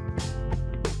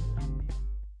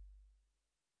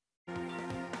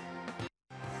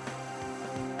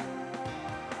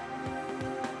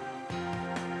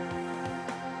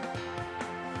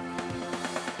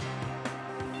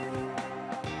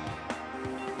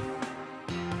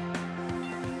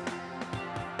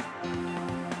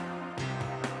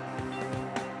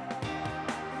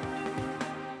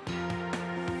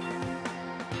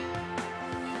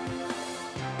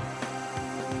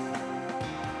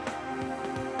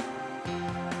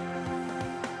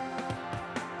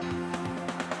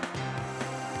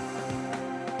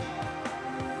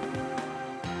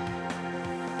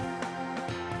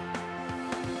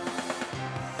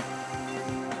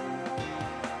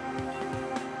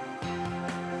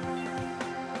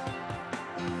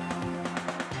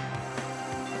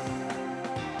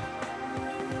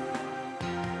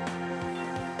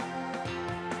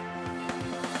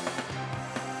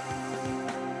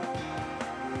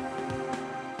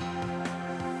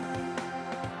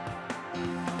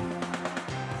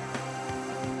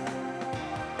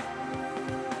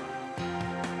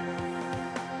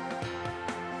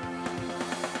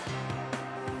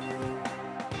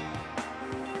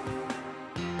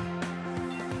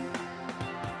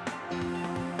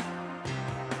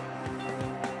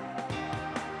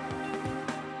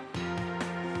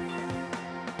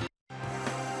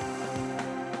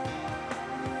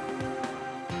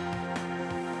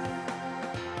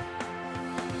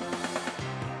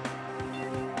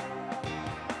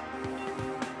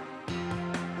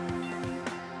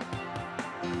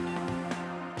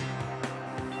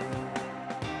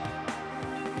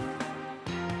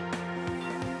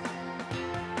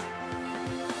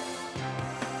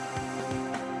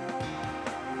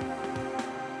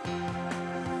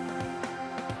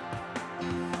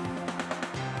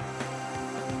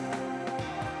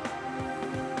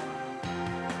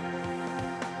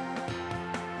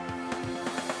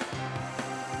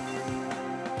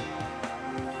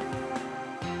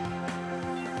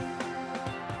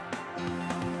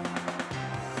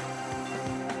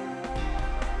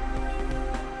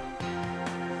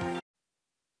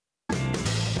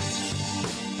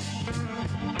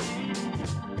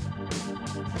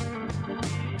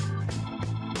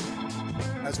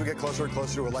 As we get closer and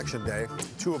closer to Election Day,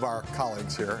 two of our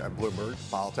colleagues here at Bloomberg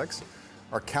Politics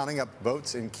are counting up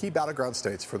votes in key battleground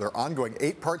states for their ongoing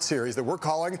 8-part series that we're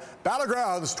calling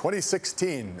Battlegrounds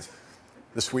 2016.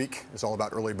 This week is all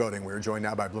about early voting. We are joined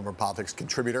now by Bloomberg Politics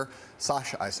contributor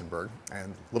Sasha Eisenberg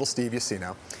and little Steve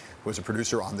Yassino. who is a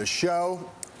producer on this show.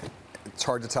 It's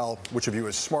hard to tell which of you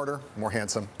is smarter, more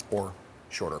handsome, or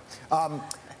shorter.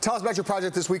 Tell us about your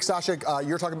project this week, Sasha.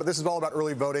 You're talking about, this is all about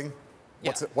early voting.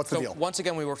 What's the deal? Once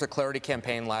again, we worked with Clarity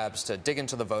Campaign Labs to dig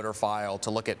into the voter file, to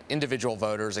look at individual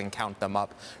voters and count them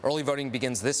up. Early voting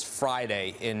begins this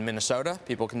Friday in Minnesota.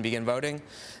 People can begin voting.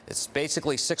 It's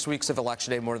basically 6 weeks of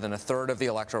Election Day. More than a third of the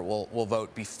electorate will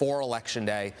vote before Election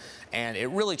Day. And it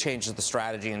really changes the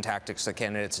strategy and tactics that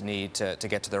candidates need to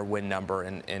get to their win number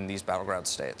in these battleground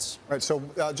states. All right, so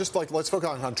just like let's focus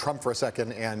on Trump for a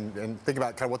second and think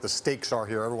about kind of what the stakes are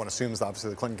here. Everyone assumes that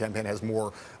obviously the Clinton campaign has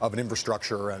more of an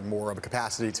infrastructure and more of a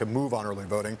capacity to move on early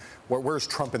voting. Where's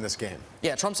Trump in this game?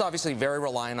 Yeah, Trump's obviously very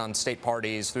reliant on state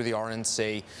parties through the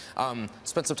RNC.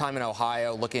 Spent some time in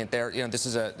Ohio looking at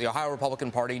the Ohio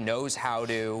Republican Party knows how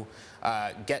to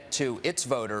get to its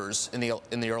voters in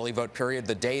the early vote period.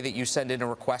 The day that you send in a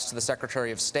request to the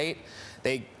Secretary of State,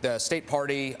 the state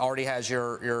party already has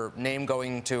your name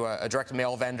going to a direct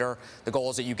mail vendor. The goal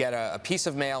is that you get a piece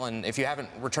of mail, and if you haven't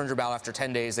returned your ballot after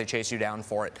 10 days, they chase you down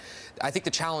for it. I think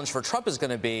the challenge for Trump is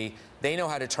going to be they know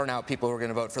how to turn out people who are going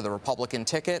to vote for the Republican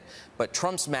ticket, but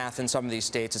Trump's math in some of these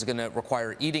states is going to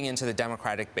require eating into the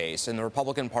Democratic base, and the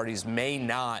Republican parties may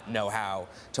not know how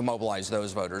to mobilize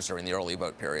those voters during the early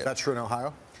vote period. That's true in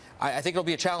Ohio? I think it'll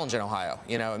be a challenge in Ohio.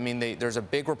 You know, I mean, there's a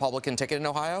big Republican ticket in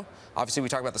Ohio. Obviously, we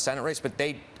talk about the Senate race, but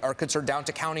they are concerned down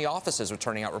to county offices with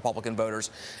turning out Republican voters.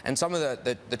 And some of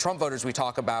the Trump voters we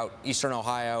talk about, Eastern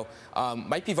Ohio,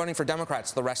 might be voting for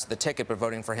Democrats the rest of the ticket, but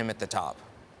voting for him at the top.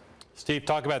 Steve,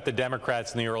 talk about the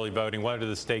Democrats in the early voting. What are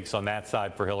the stakes on that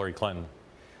side for Hillary Clinton?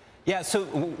 Yeah,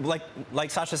 so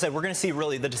like Sasha said, we're going to see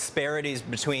really the disparities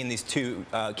between these two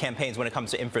campaigns when it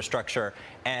comes to infrastructure.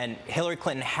 And Hillary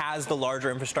Clinton has the larger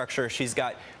infrastructure. She's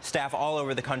got staff all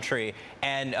over the country.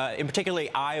 And in particularly,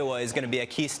 Iowa is going to be a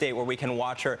key state where we can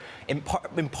watch her, in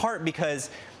part because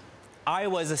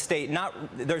Iowa is a state,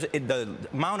 the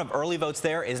amount of early votes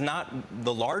there is not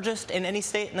the largest in any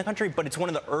state in the country, but it's one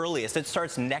of the earliest. It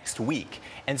starts next week.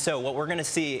 And so what we're going to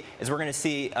see is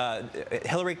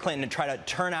Hillary Clinton try to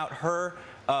turn out her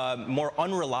more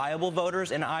unreliable voters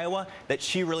in Iowa that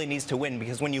she really needs to win,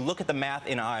 because when you look at the math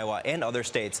in Iowa and other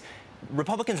states,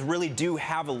 Republicans really do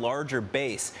have a larger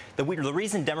base. The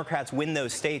reason Democrats win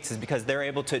those states is because they're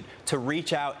able to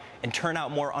reach out and turn out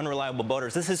more unreliable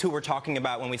voters. This is who we're talking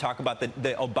about when we talk about the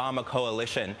Obama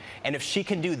coalition. And if she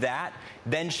can do that,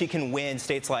 then she can win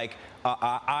states like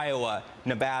Iowa,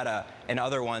 Nevada, and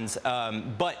other ones.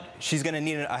 But she's going to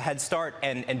need a head start,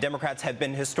 and Democrats have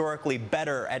been historically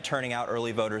better at turning out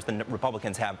early voters than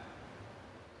Republicans have.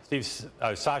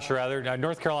 Sasha, rather,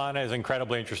 North Carolina is an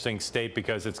incredibly interesting state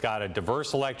because it's got a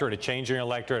diverse electorate, a changing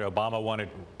electorate.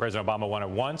 President Obama won it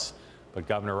once, but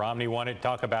Governor Romney won it.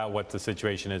 Talk about what the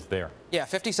situation is there. Yeah,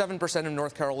 57% of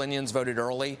North Carolinians voted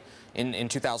early in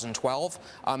 2012.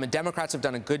 And Democrats have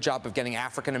done a good job of getting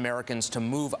African Americans to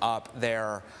move up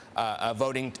their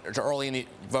voting to early in the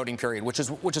voting period, which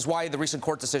is why the recent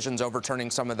court decisions overturning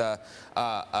some of the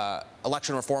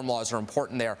election reform laws are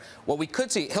important there. What we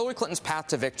could see, Hillary Clinton's path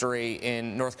to victory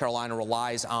in North Carolina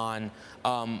relies on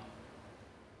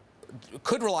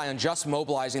could rely on just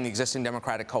mobilizing the existing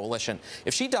Democratic coalition.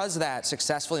 If she does that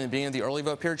successfully in the beginning of the early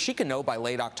vote period, she can know by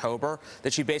late October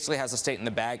that she basically has the state in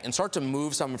the bag and start to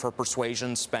move some of her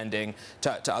persuasion spending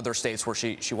to other states where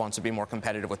she wants to be more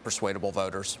competitive with persuadable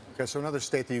voters. Okay, so another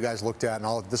state that you guys looked at,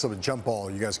 and this will be a jump ball,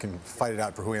 you guys can fight it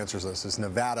out for who answers this, is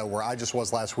Nevada, where I just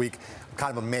was last week. I'm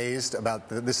kind of amazed about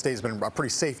this state has been a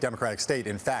pretty safe Democratic state,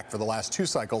 in fact, for the last 2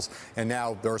 cycles, and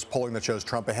now there's polling that shows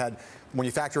Trump ahead. When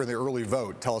you factor in the early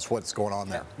vote, tell us what's going on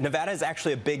there. Nevada is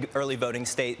actually a big early voting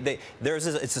state.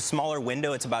 It's a smaller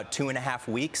window. It's about 2.5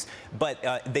 weeks,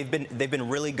 but they've been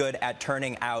really good at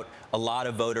turning out a lot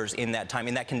of voters in that time.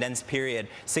 In that condensed period,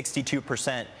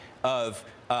 62% of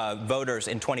voters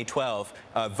in 2012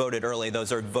 voted early.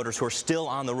 Those are voters who are still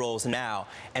on the rolls now.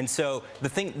 And so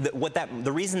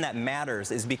the reason that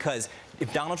matters is because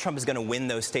if Donald Trump is going to win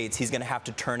those states, he's going to have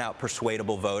to turn out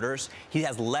persuadable voters. He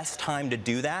has less time to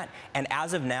do that. And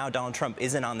as of now, Donald Trump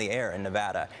isn't on the air in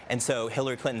Nevada. And so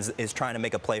Hillary Clinton is trying to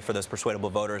make a play for those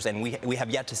persuadable voters. And we have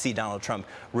yet to see Donald Trump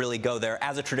really go there,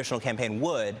 as a traditional campaign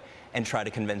would, and try to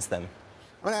convince them.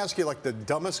 I'm going to ask you like the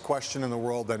dumbest question in the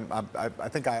world, and I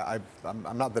think I'm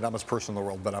not the dumbest person in the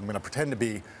world, but I'm going to pretend to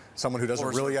be someone who doesn't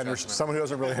really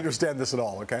understand this at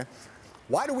all. Okay,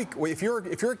 why do we? If you're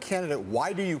a candidate,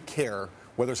 why do you care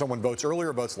whether someone votes early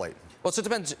or votes late? Well, so it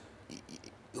depends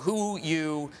who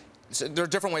you So there are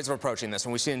different ways of approaching this,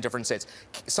 and we see it in different states.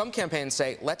 Some campaigns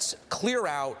say, let's clear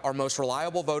out our most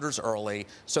reliable voters early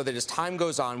so that as time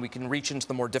goes on, we can reach into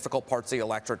the more difficult parts of the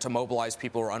electorate to mobilize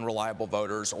people who are unreliable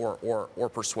voters or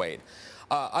persuade.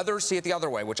 Others see it the other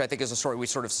way, which I think is a story we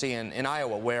sort of see in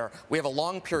Iowa, where we have a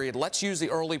long period. Let's use the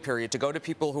early period to go to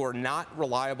people who are not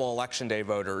reliable Election Day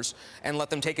voters and let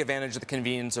them take advantage of the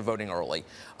convenience of voting early.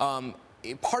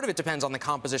 Part of it depends on the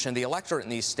composition of the electorate in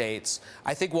these states.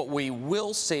 I think what we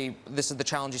will see, this is the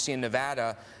challenge you see in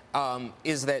Nevada,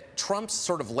 is that Trump's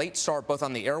sort of late start, both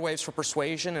on the airwaves for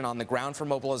persuasion and on the ground for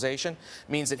mobilization,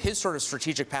 means that his sort of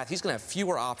strategic path, he's going to have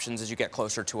fewer options as you get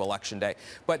closer to Election Day.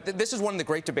 But this is one of the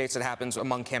great debates that happens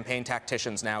among campaign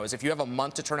tacticians now, is if you have a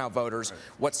month to turn out voters,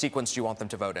 what sequence do you want them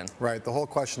to vote in? Right. The whole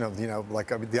question of, like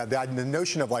the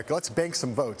notion of let's bank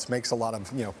some votes makes a lot of,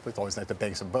 it's always nice to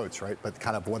bank some votes, right? But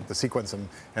kind of what the sequence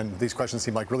and these questions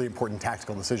seem like really important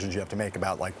tactical decisions you have to make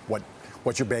about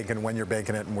what you're banking, when you're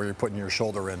banking it, and where you're putting your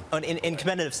shoulder in. In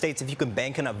competitive states, if you can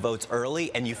bank enough votes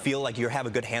early and you feel like you have a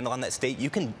good handle on that state,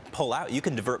 you can pull out. You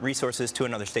can divert resources to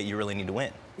another state you really need to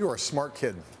win. You are a smart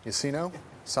kid. Yacino,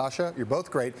 Sasha, you're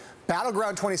both great.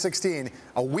 Battleground 2016,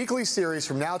 a weekly series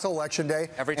from now till Election Day.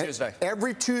 Every Tuesday.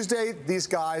 Every Tuesday, these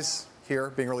guys here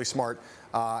being really smart.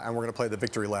 And we're going to play the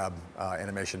Victory Lab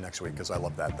animation next week because I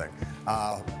love that thing.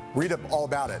 Read all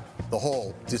about it, the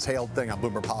whole detailed thing on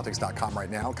BloombergPolitics.com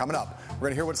right now. Coming up, we're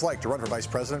going to hear what it's like to run for vice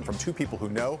president from two people who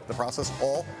know the process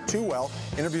all too well.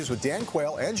 Interviews with Dan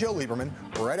Quayle and Joe Lieberman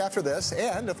right after this.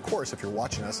 And, of course, if you're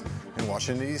watching us in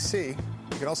Washington, D.C.,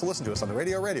 you can also listen to us on the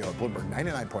radio at Bloomberg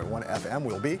 99.1 FM.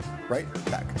 We'll be right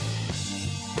back.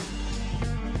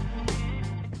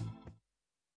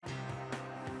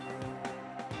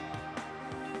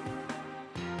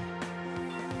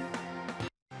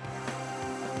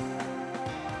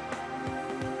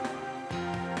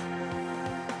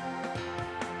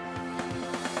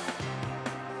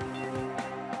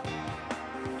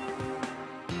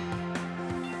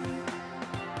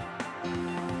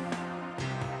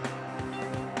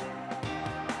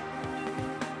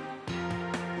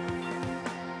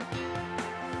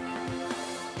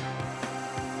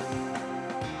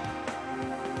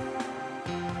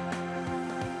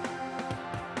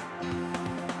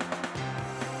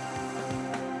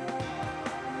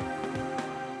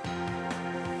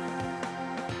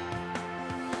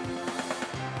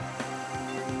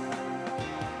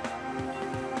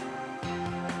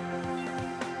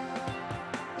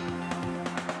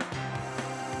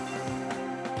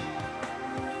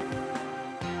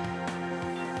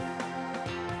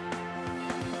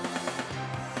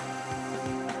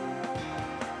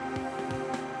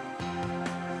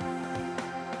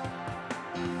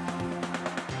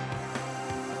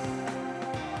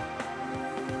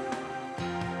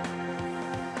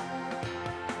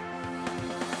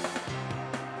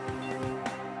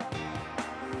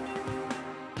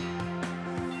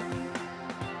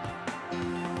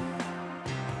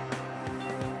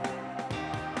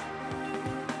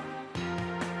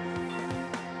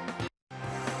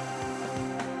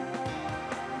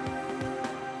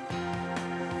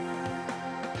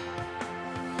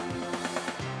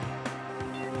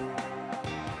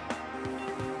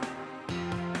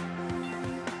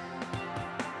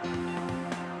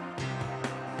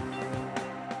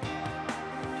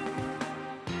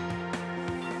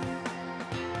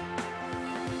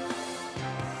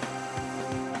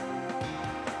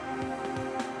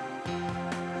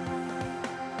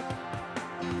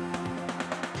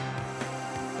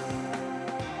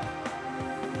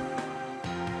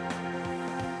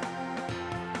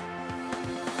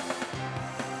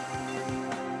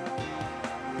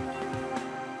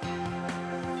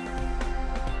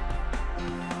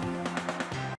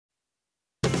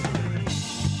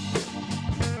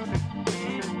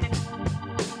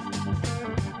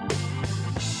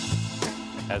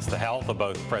 As the health of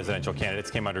both presidential candidates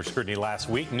came under scrutiny last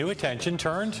week, new attention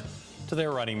turned to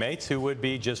their running mates, who would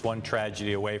be just one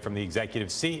tragedy away from the executive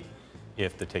seat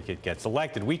if the ticket gets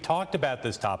elected. We talked about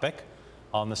this topic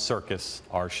on The Circus,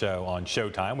 our show on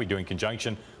Showtime. We do in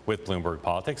conjunction with Bloomberg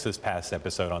Politics this past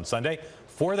episode on Sunday.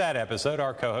 For that episode,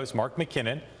 our co-host Mark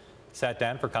McKinnon sat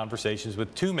down for conversations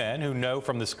with two men who know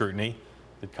from the scrutiny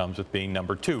that comes with being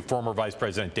number two: former Vice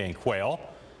President Dan Quayle,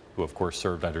 who of course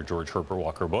served under George Herbert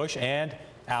Walker Bush, and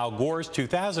Al Gore's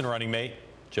 2000 running mate,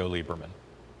 Joe Lieberman.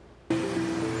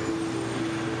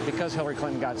 Because Hillary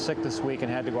Clinton got sick this week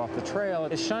and had to go off the trail,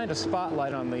 it shined a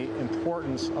spotlight on the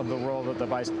importance of the role that the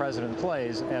vice president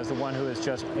plays as the one who is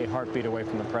just a heartbeat away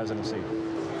from the presidency.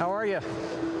 How are you?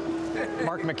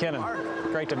 Mark McKinnon. Mark.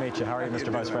 Great to meet you. How are you, Mr.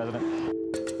 Vice President?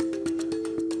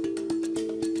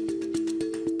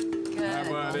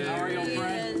 Good. everybody. How are you,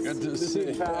 friend? Good to see you.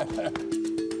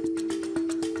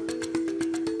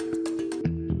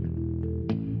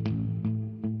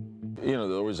 You know,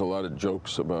 there are always a lot of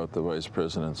jokes about the vice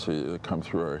presidency that come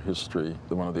through our history.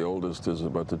 One of the oldest is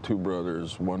about the two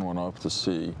brothers. One went off to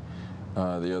sea.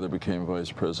 The other became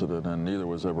vice president, and neither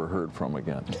was ever heard from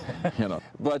again. You know,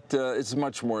 but it's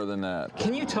much more than that.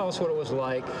 Can you tell us what it was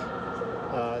like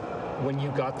when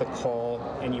you got the call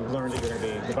and you learned that you were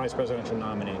going to be the vice presidential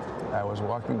nominee? I was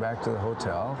walking back to the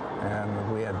hotel,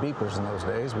 and we had beepers in those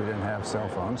days. We didn't have cell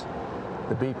phones.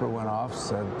 The beeper went off,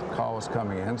 said the call was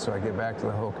coming in, so I get back to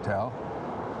the hotel,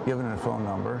 given a phone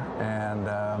number, and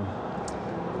I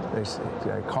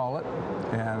call it,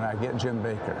 and I get Jim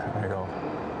Baker. And I go,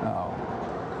 oh,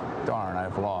 darn,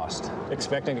 I've lost.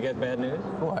 Expecting to get bad news?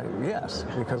 Well, yes,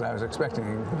 because I was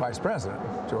expecting the vice president,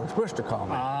 George Bush, to call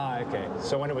me. Ah, okay.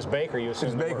 So when it was Baker, you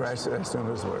assumed it was Baker, I assumed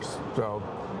it was worse. So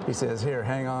he says, here,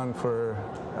 hang on for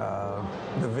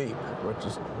the Veep, which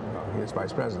is, you know, he was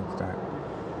vice president at the time.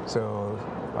 So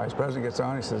vice president gets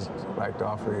on, he says, I'd like to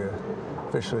offer you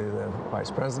officially the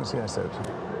vice presidency. I said,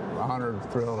 honored,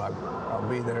 thrilled, I'll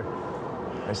be there.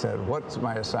 I said, what's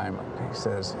my assignment? He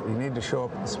says, you need to show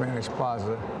up at the Spanish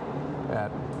Plaza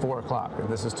at 4 o'clock, and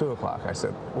this is 2 o'clock. I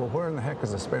said, well, where in the heck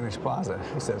is the Spanish Plaza?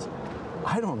 He says,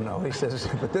 I don't know. He says,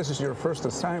 but this is your first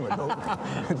assignment.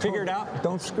 Figure it out.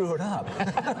 Don't screw it up.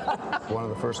 One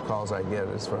of the first calls I get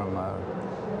is from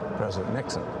President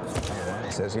Nixon.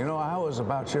 He says, you know, I was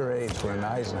about your age when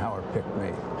Eisenhower picked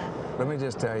me. Let me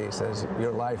just tell you, he says,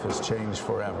 your life has changed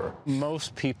forever.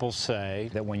 Most people say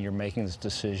that when you're making this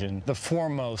decision, the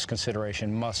foremost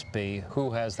consideration must be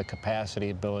who has the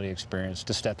capacity, ability, experience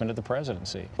to step into the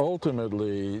presidency.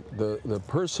 Ultimately, the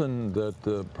person that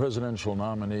the presidential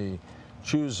nominee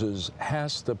chooses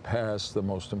has to pass the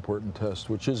most important test,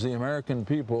 which is the American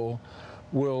people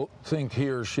will think he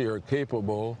or she are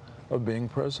capable of being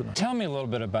president. Tell me a little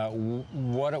bit about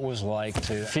what it was like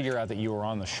to figure out that you were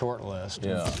on the short list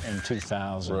in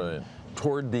 2000. Right.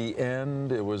 Toward the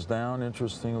end, it was down,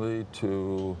 interestingly,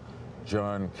 to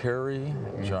John Kerry,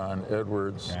 John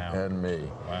Edwards, and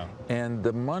me. Wow. And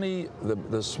the money,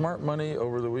 the smart money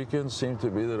over the weekend seemed to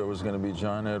be that it was going to be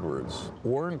John Edwards.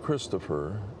 Warren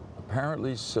Christopher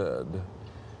apparently said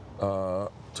to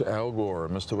Al Gore,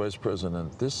 Mr. Vice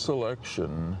President, this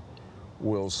selection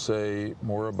will say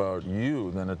more about you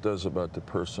than it does about the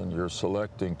person you're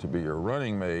selecting to be your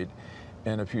running mate.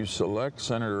 And if you select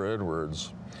Senator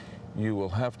Edwards, you will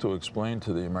have to explain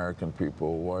to the American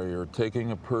people why you're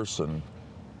taking a person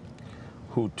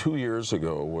who 2 years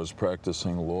ago was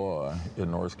practicing law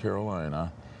in North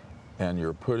Carolina, and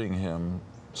you're putting him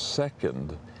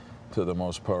second to the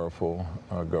most powerful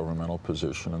governmental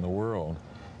position in the world.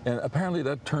 And apparently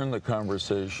that turned the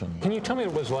conversation. Can you tell me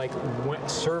what it was like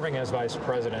serving as vice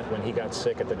president when he got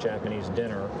sick at the Japanese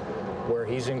dinner, where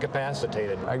he's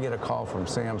incapacitated? I get a call from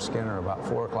Sam Skinner about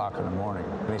 4 o'clock in the morning,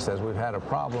 and he says, we've had a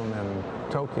problem in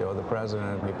Tokyo. The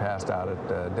president, he passed out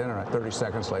at dinner. 30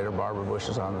 seconds later, Barbara Bush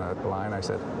is on the line. I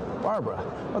said, Barbara,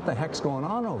 what the heck's going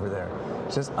on over there?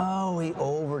 She says, oh, he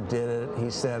overdid it. He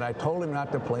said, I told him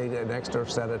not to play an extra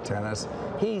set of tennis.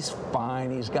 He's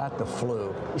fine. He's got the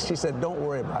flu. She said, don't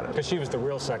worry about it. Because she was the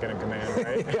real second in command,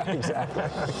 right? Yeah, exactly.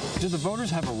 Do the voters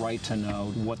have a right to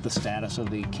know what the status of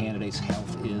the candidate's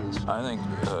health is? I think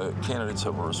candidates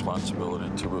have a responsibility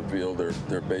to reveal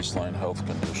their baseline health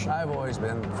condition. I've always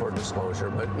been for disclosure,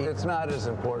 but it's not as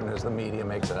important as the media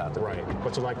makes it out to be. Right.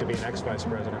 What's it like to be an ex-vice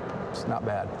president? It's not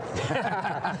bad.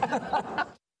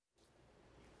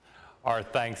 Our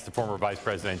thanks to former Vice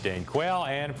President Dane Quayle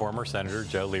and former Senator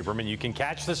Joe Lieberman. You can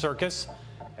catch The Circus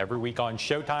every week on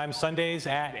Showtime, Sundays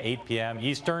at 8 p.m.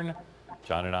 Eastern.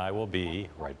 John and I will be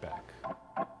right back.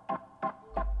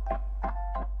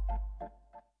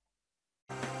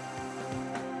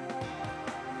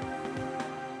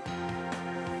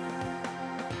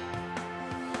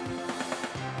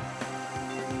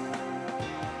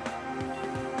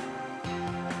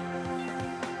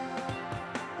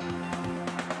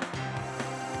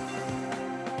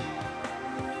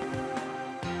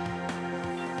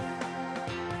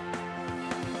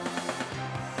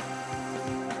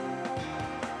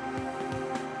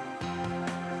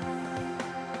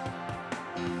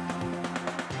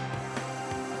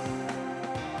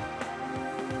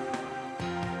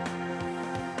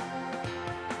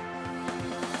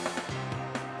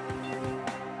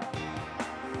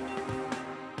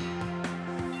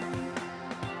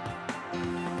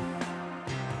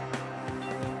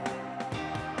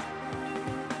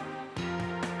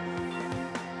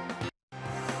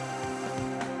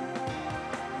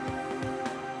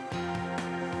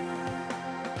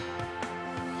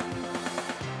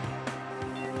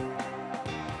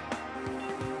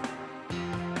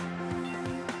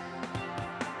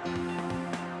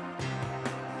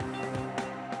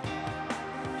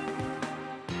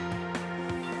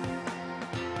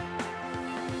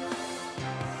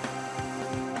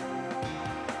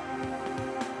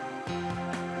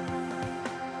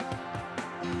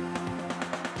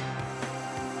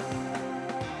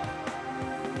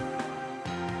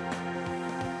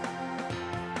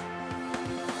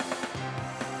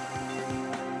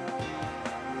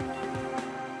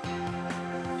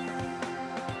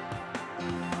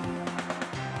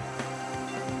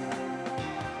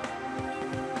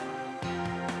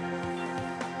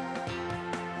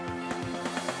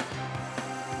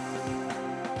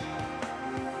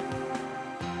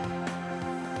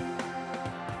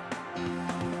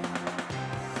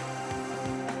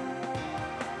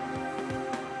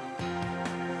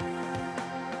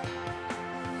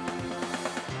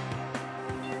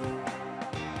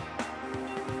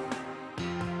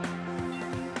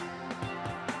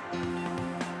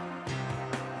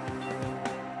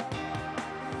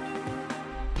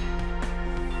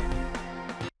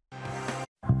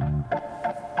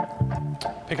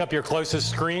 Pick up your closest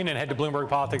screen and head to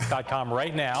BloombergPolitics.com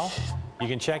right now. You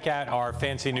can check out our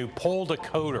fancy new poll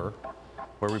decoder,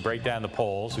 where we break down the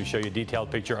polls. We show you a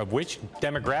detailed picture of which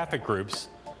demographic groups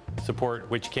support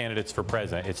which candidates for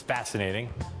president. It's fascinating.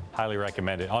 Highly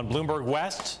recommend it. On Bloomberg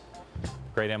West,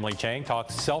 great Emily Chang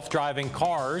talks self-driving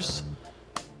cars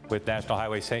with National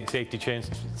Highway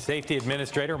Safety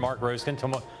Administrator Mark Roskin.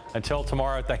 Until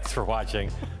tomorrow, thanks for watching.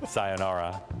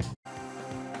 Sayonara.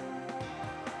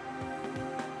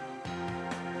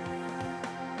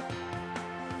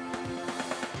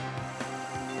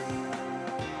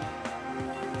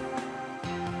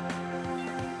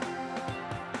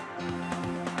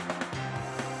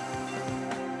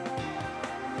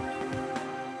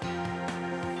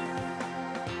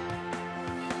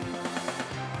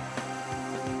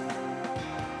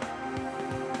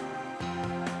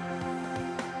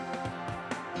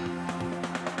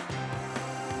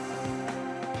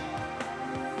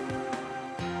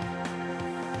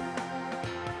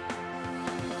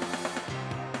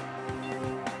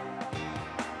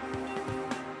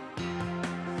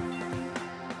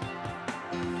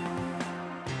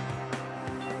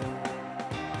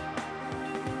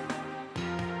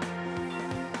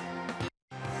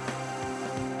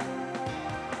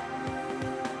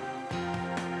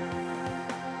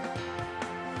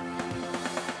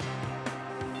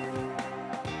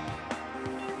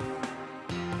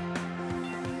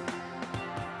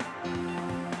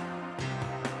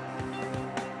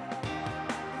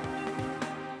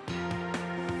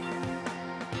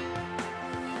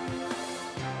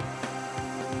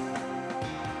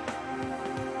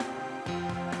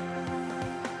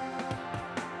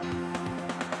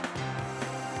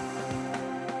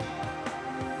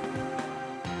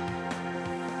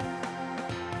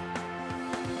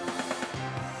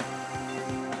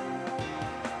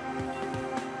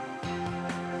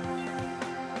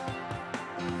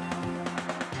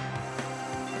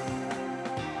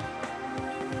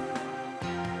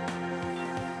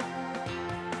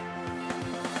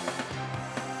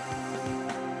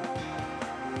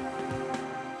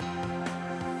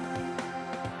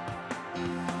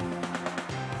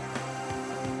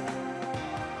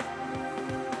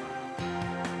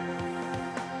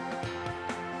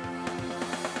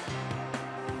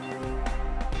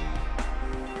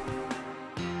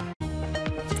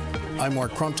 I'm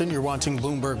Mark Crumpton. You're watching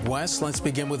Bloomberg West. Let's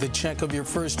begin with a check of your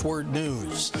first word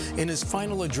news. In his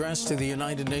final address to the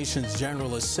United Nations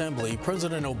General Assembly,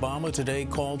 President Obama today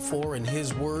called for, in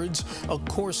his words, a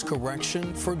course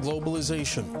correction for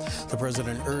globalization. The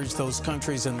president urged those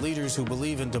countries and leaders who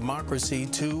believe in democracy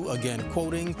to, again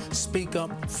quoting, speak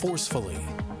up forcefully.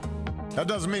 That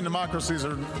doesn't mean democracies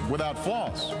are without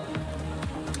flaws.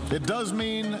 It does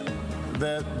mean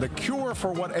that the cure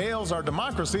for what ails our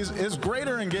democracies is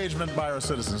greater engagement by our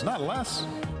citizens, not less.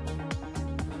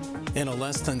 In a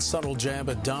less than subtle jab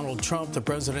at Donald Trump, the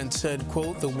president said,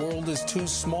 quote, the world is too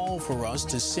small for us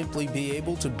to simply be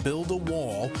able to build a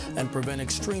wall and prevent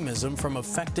extremism from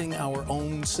affecting our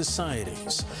own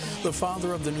societies. The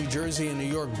father of the New Jersey and New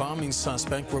York bombing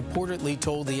suspect reportedly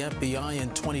told the FBI in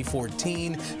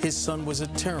 2014 his son was a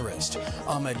terrorist.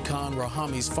 Ahmed Khan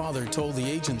Rahami's father told the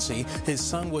agency his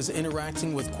son was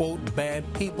interacting with, quote, bad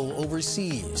people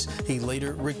overseas. He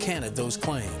later recanted those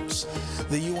claims.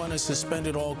 The UN has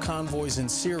suspended all convoys in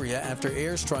Syria after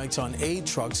airstrikes on aid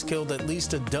trucks killed at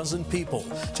least a dozen people.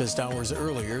 Just hours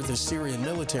earlier, the Syrian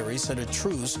military said a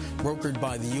truce brokered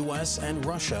by the U.S. and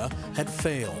Russia had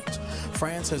failed.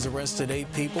 France has arrested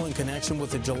 8 people in connection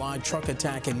with the July truck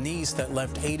attack in Nice that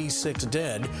left 86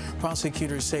 dead.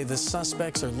 Prosecutors say the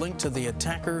suspects are linked to the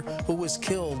attacker who was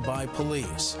killed by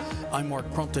police. I'm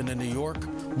Mark Crumpton in New York.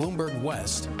 Bloomberg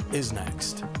West is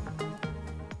next.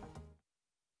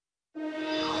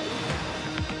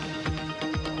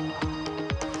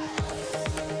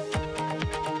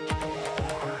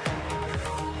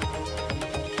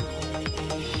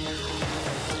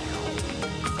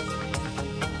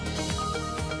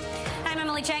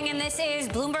 And this is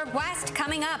Bloomberg West.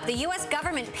 Coming up, the U.S.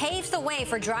 government paves the way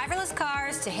for driverless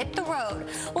cars to hit the road.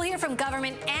 We'll hear from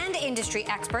government and industry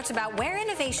experts about where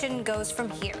innovation goes from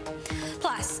here.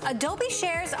 Plus, Adobe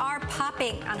shares are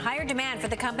popping on higher demand for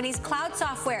the company's cloud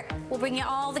software. We'll bring you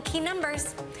all the key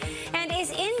numbers. And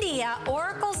is India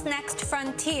Oracle's next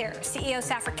frontier? CEO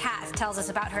Safra Catz tells us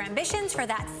about her ambitions for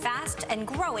that fast and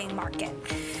growing market.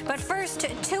 But first,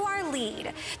 to our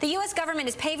lead. The U.S. government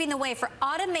is paving the way for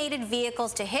automated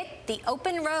vehicles to hit the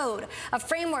open road. A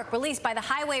framework released by the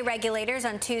highway regulators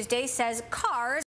on Tuesday says cars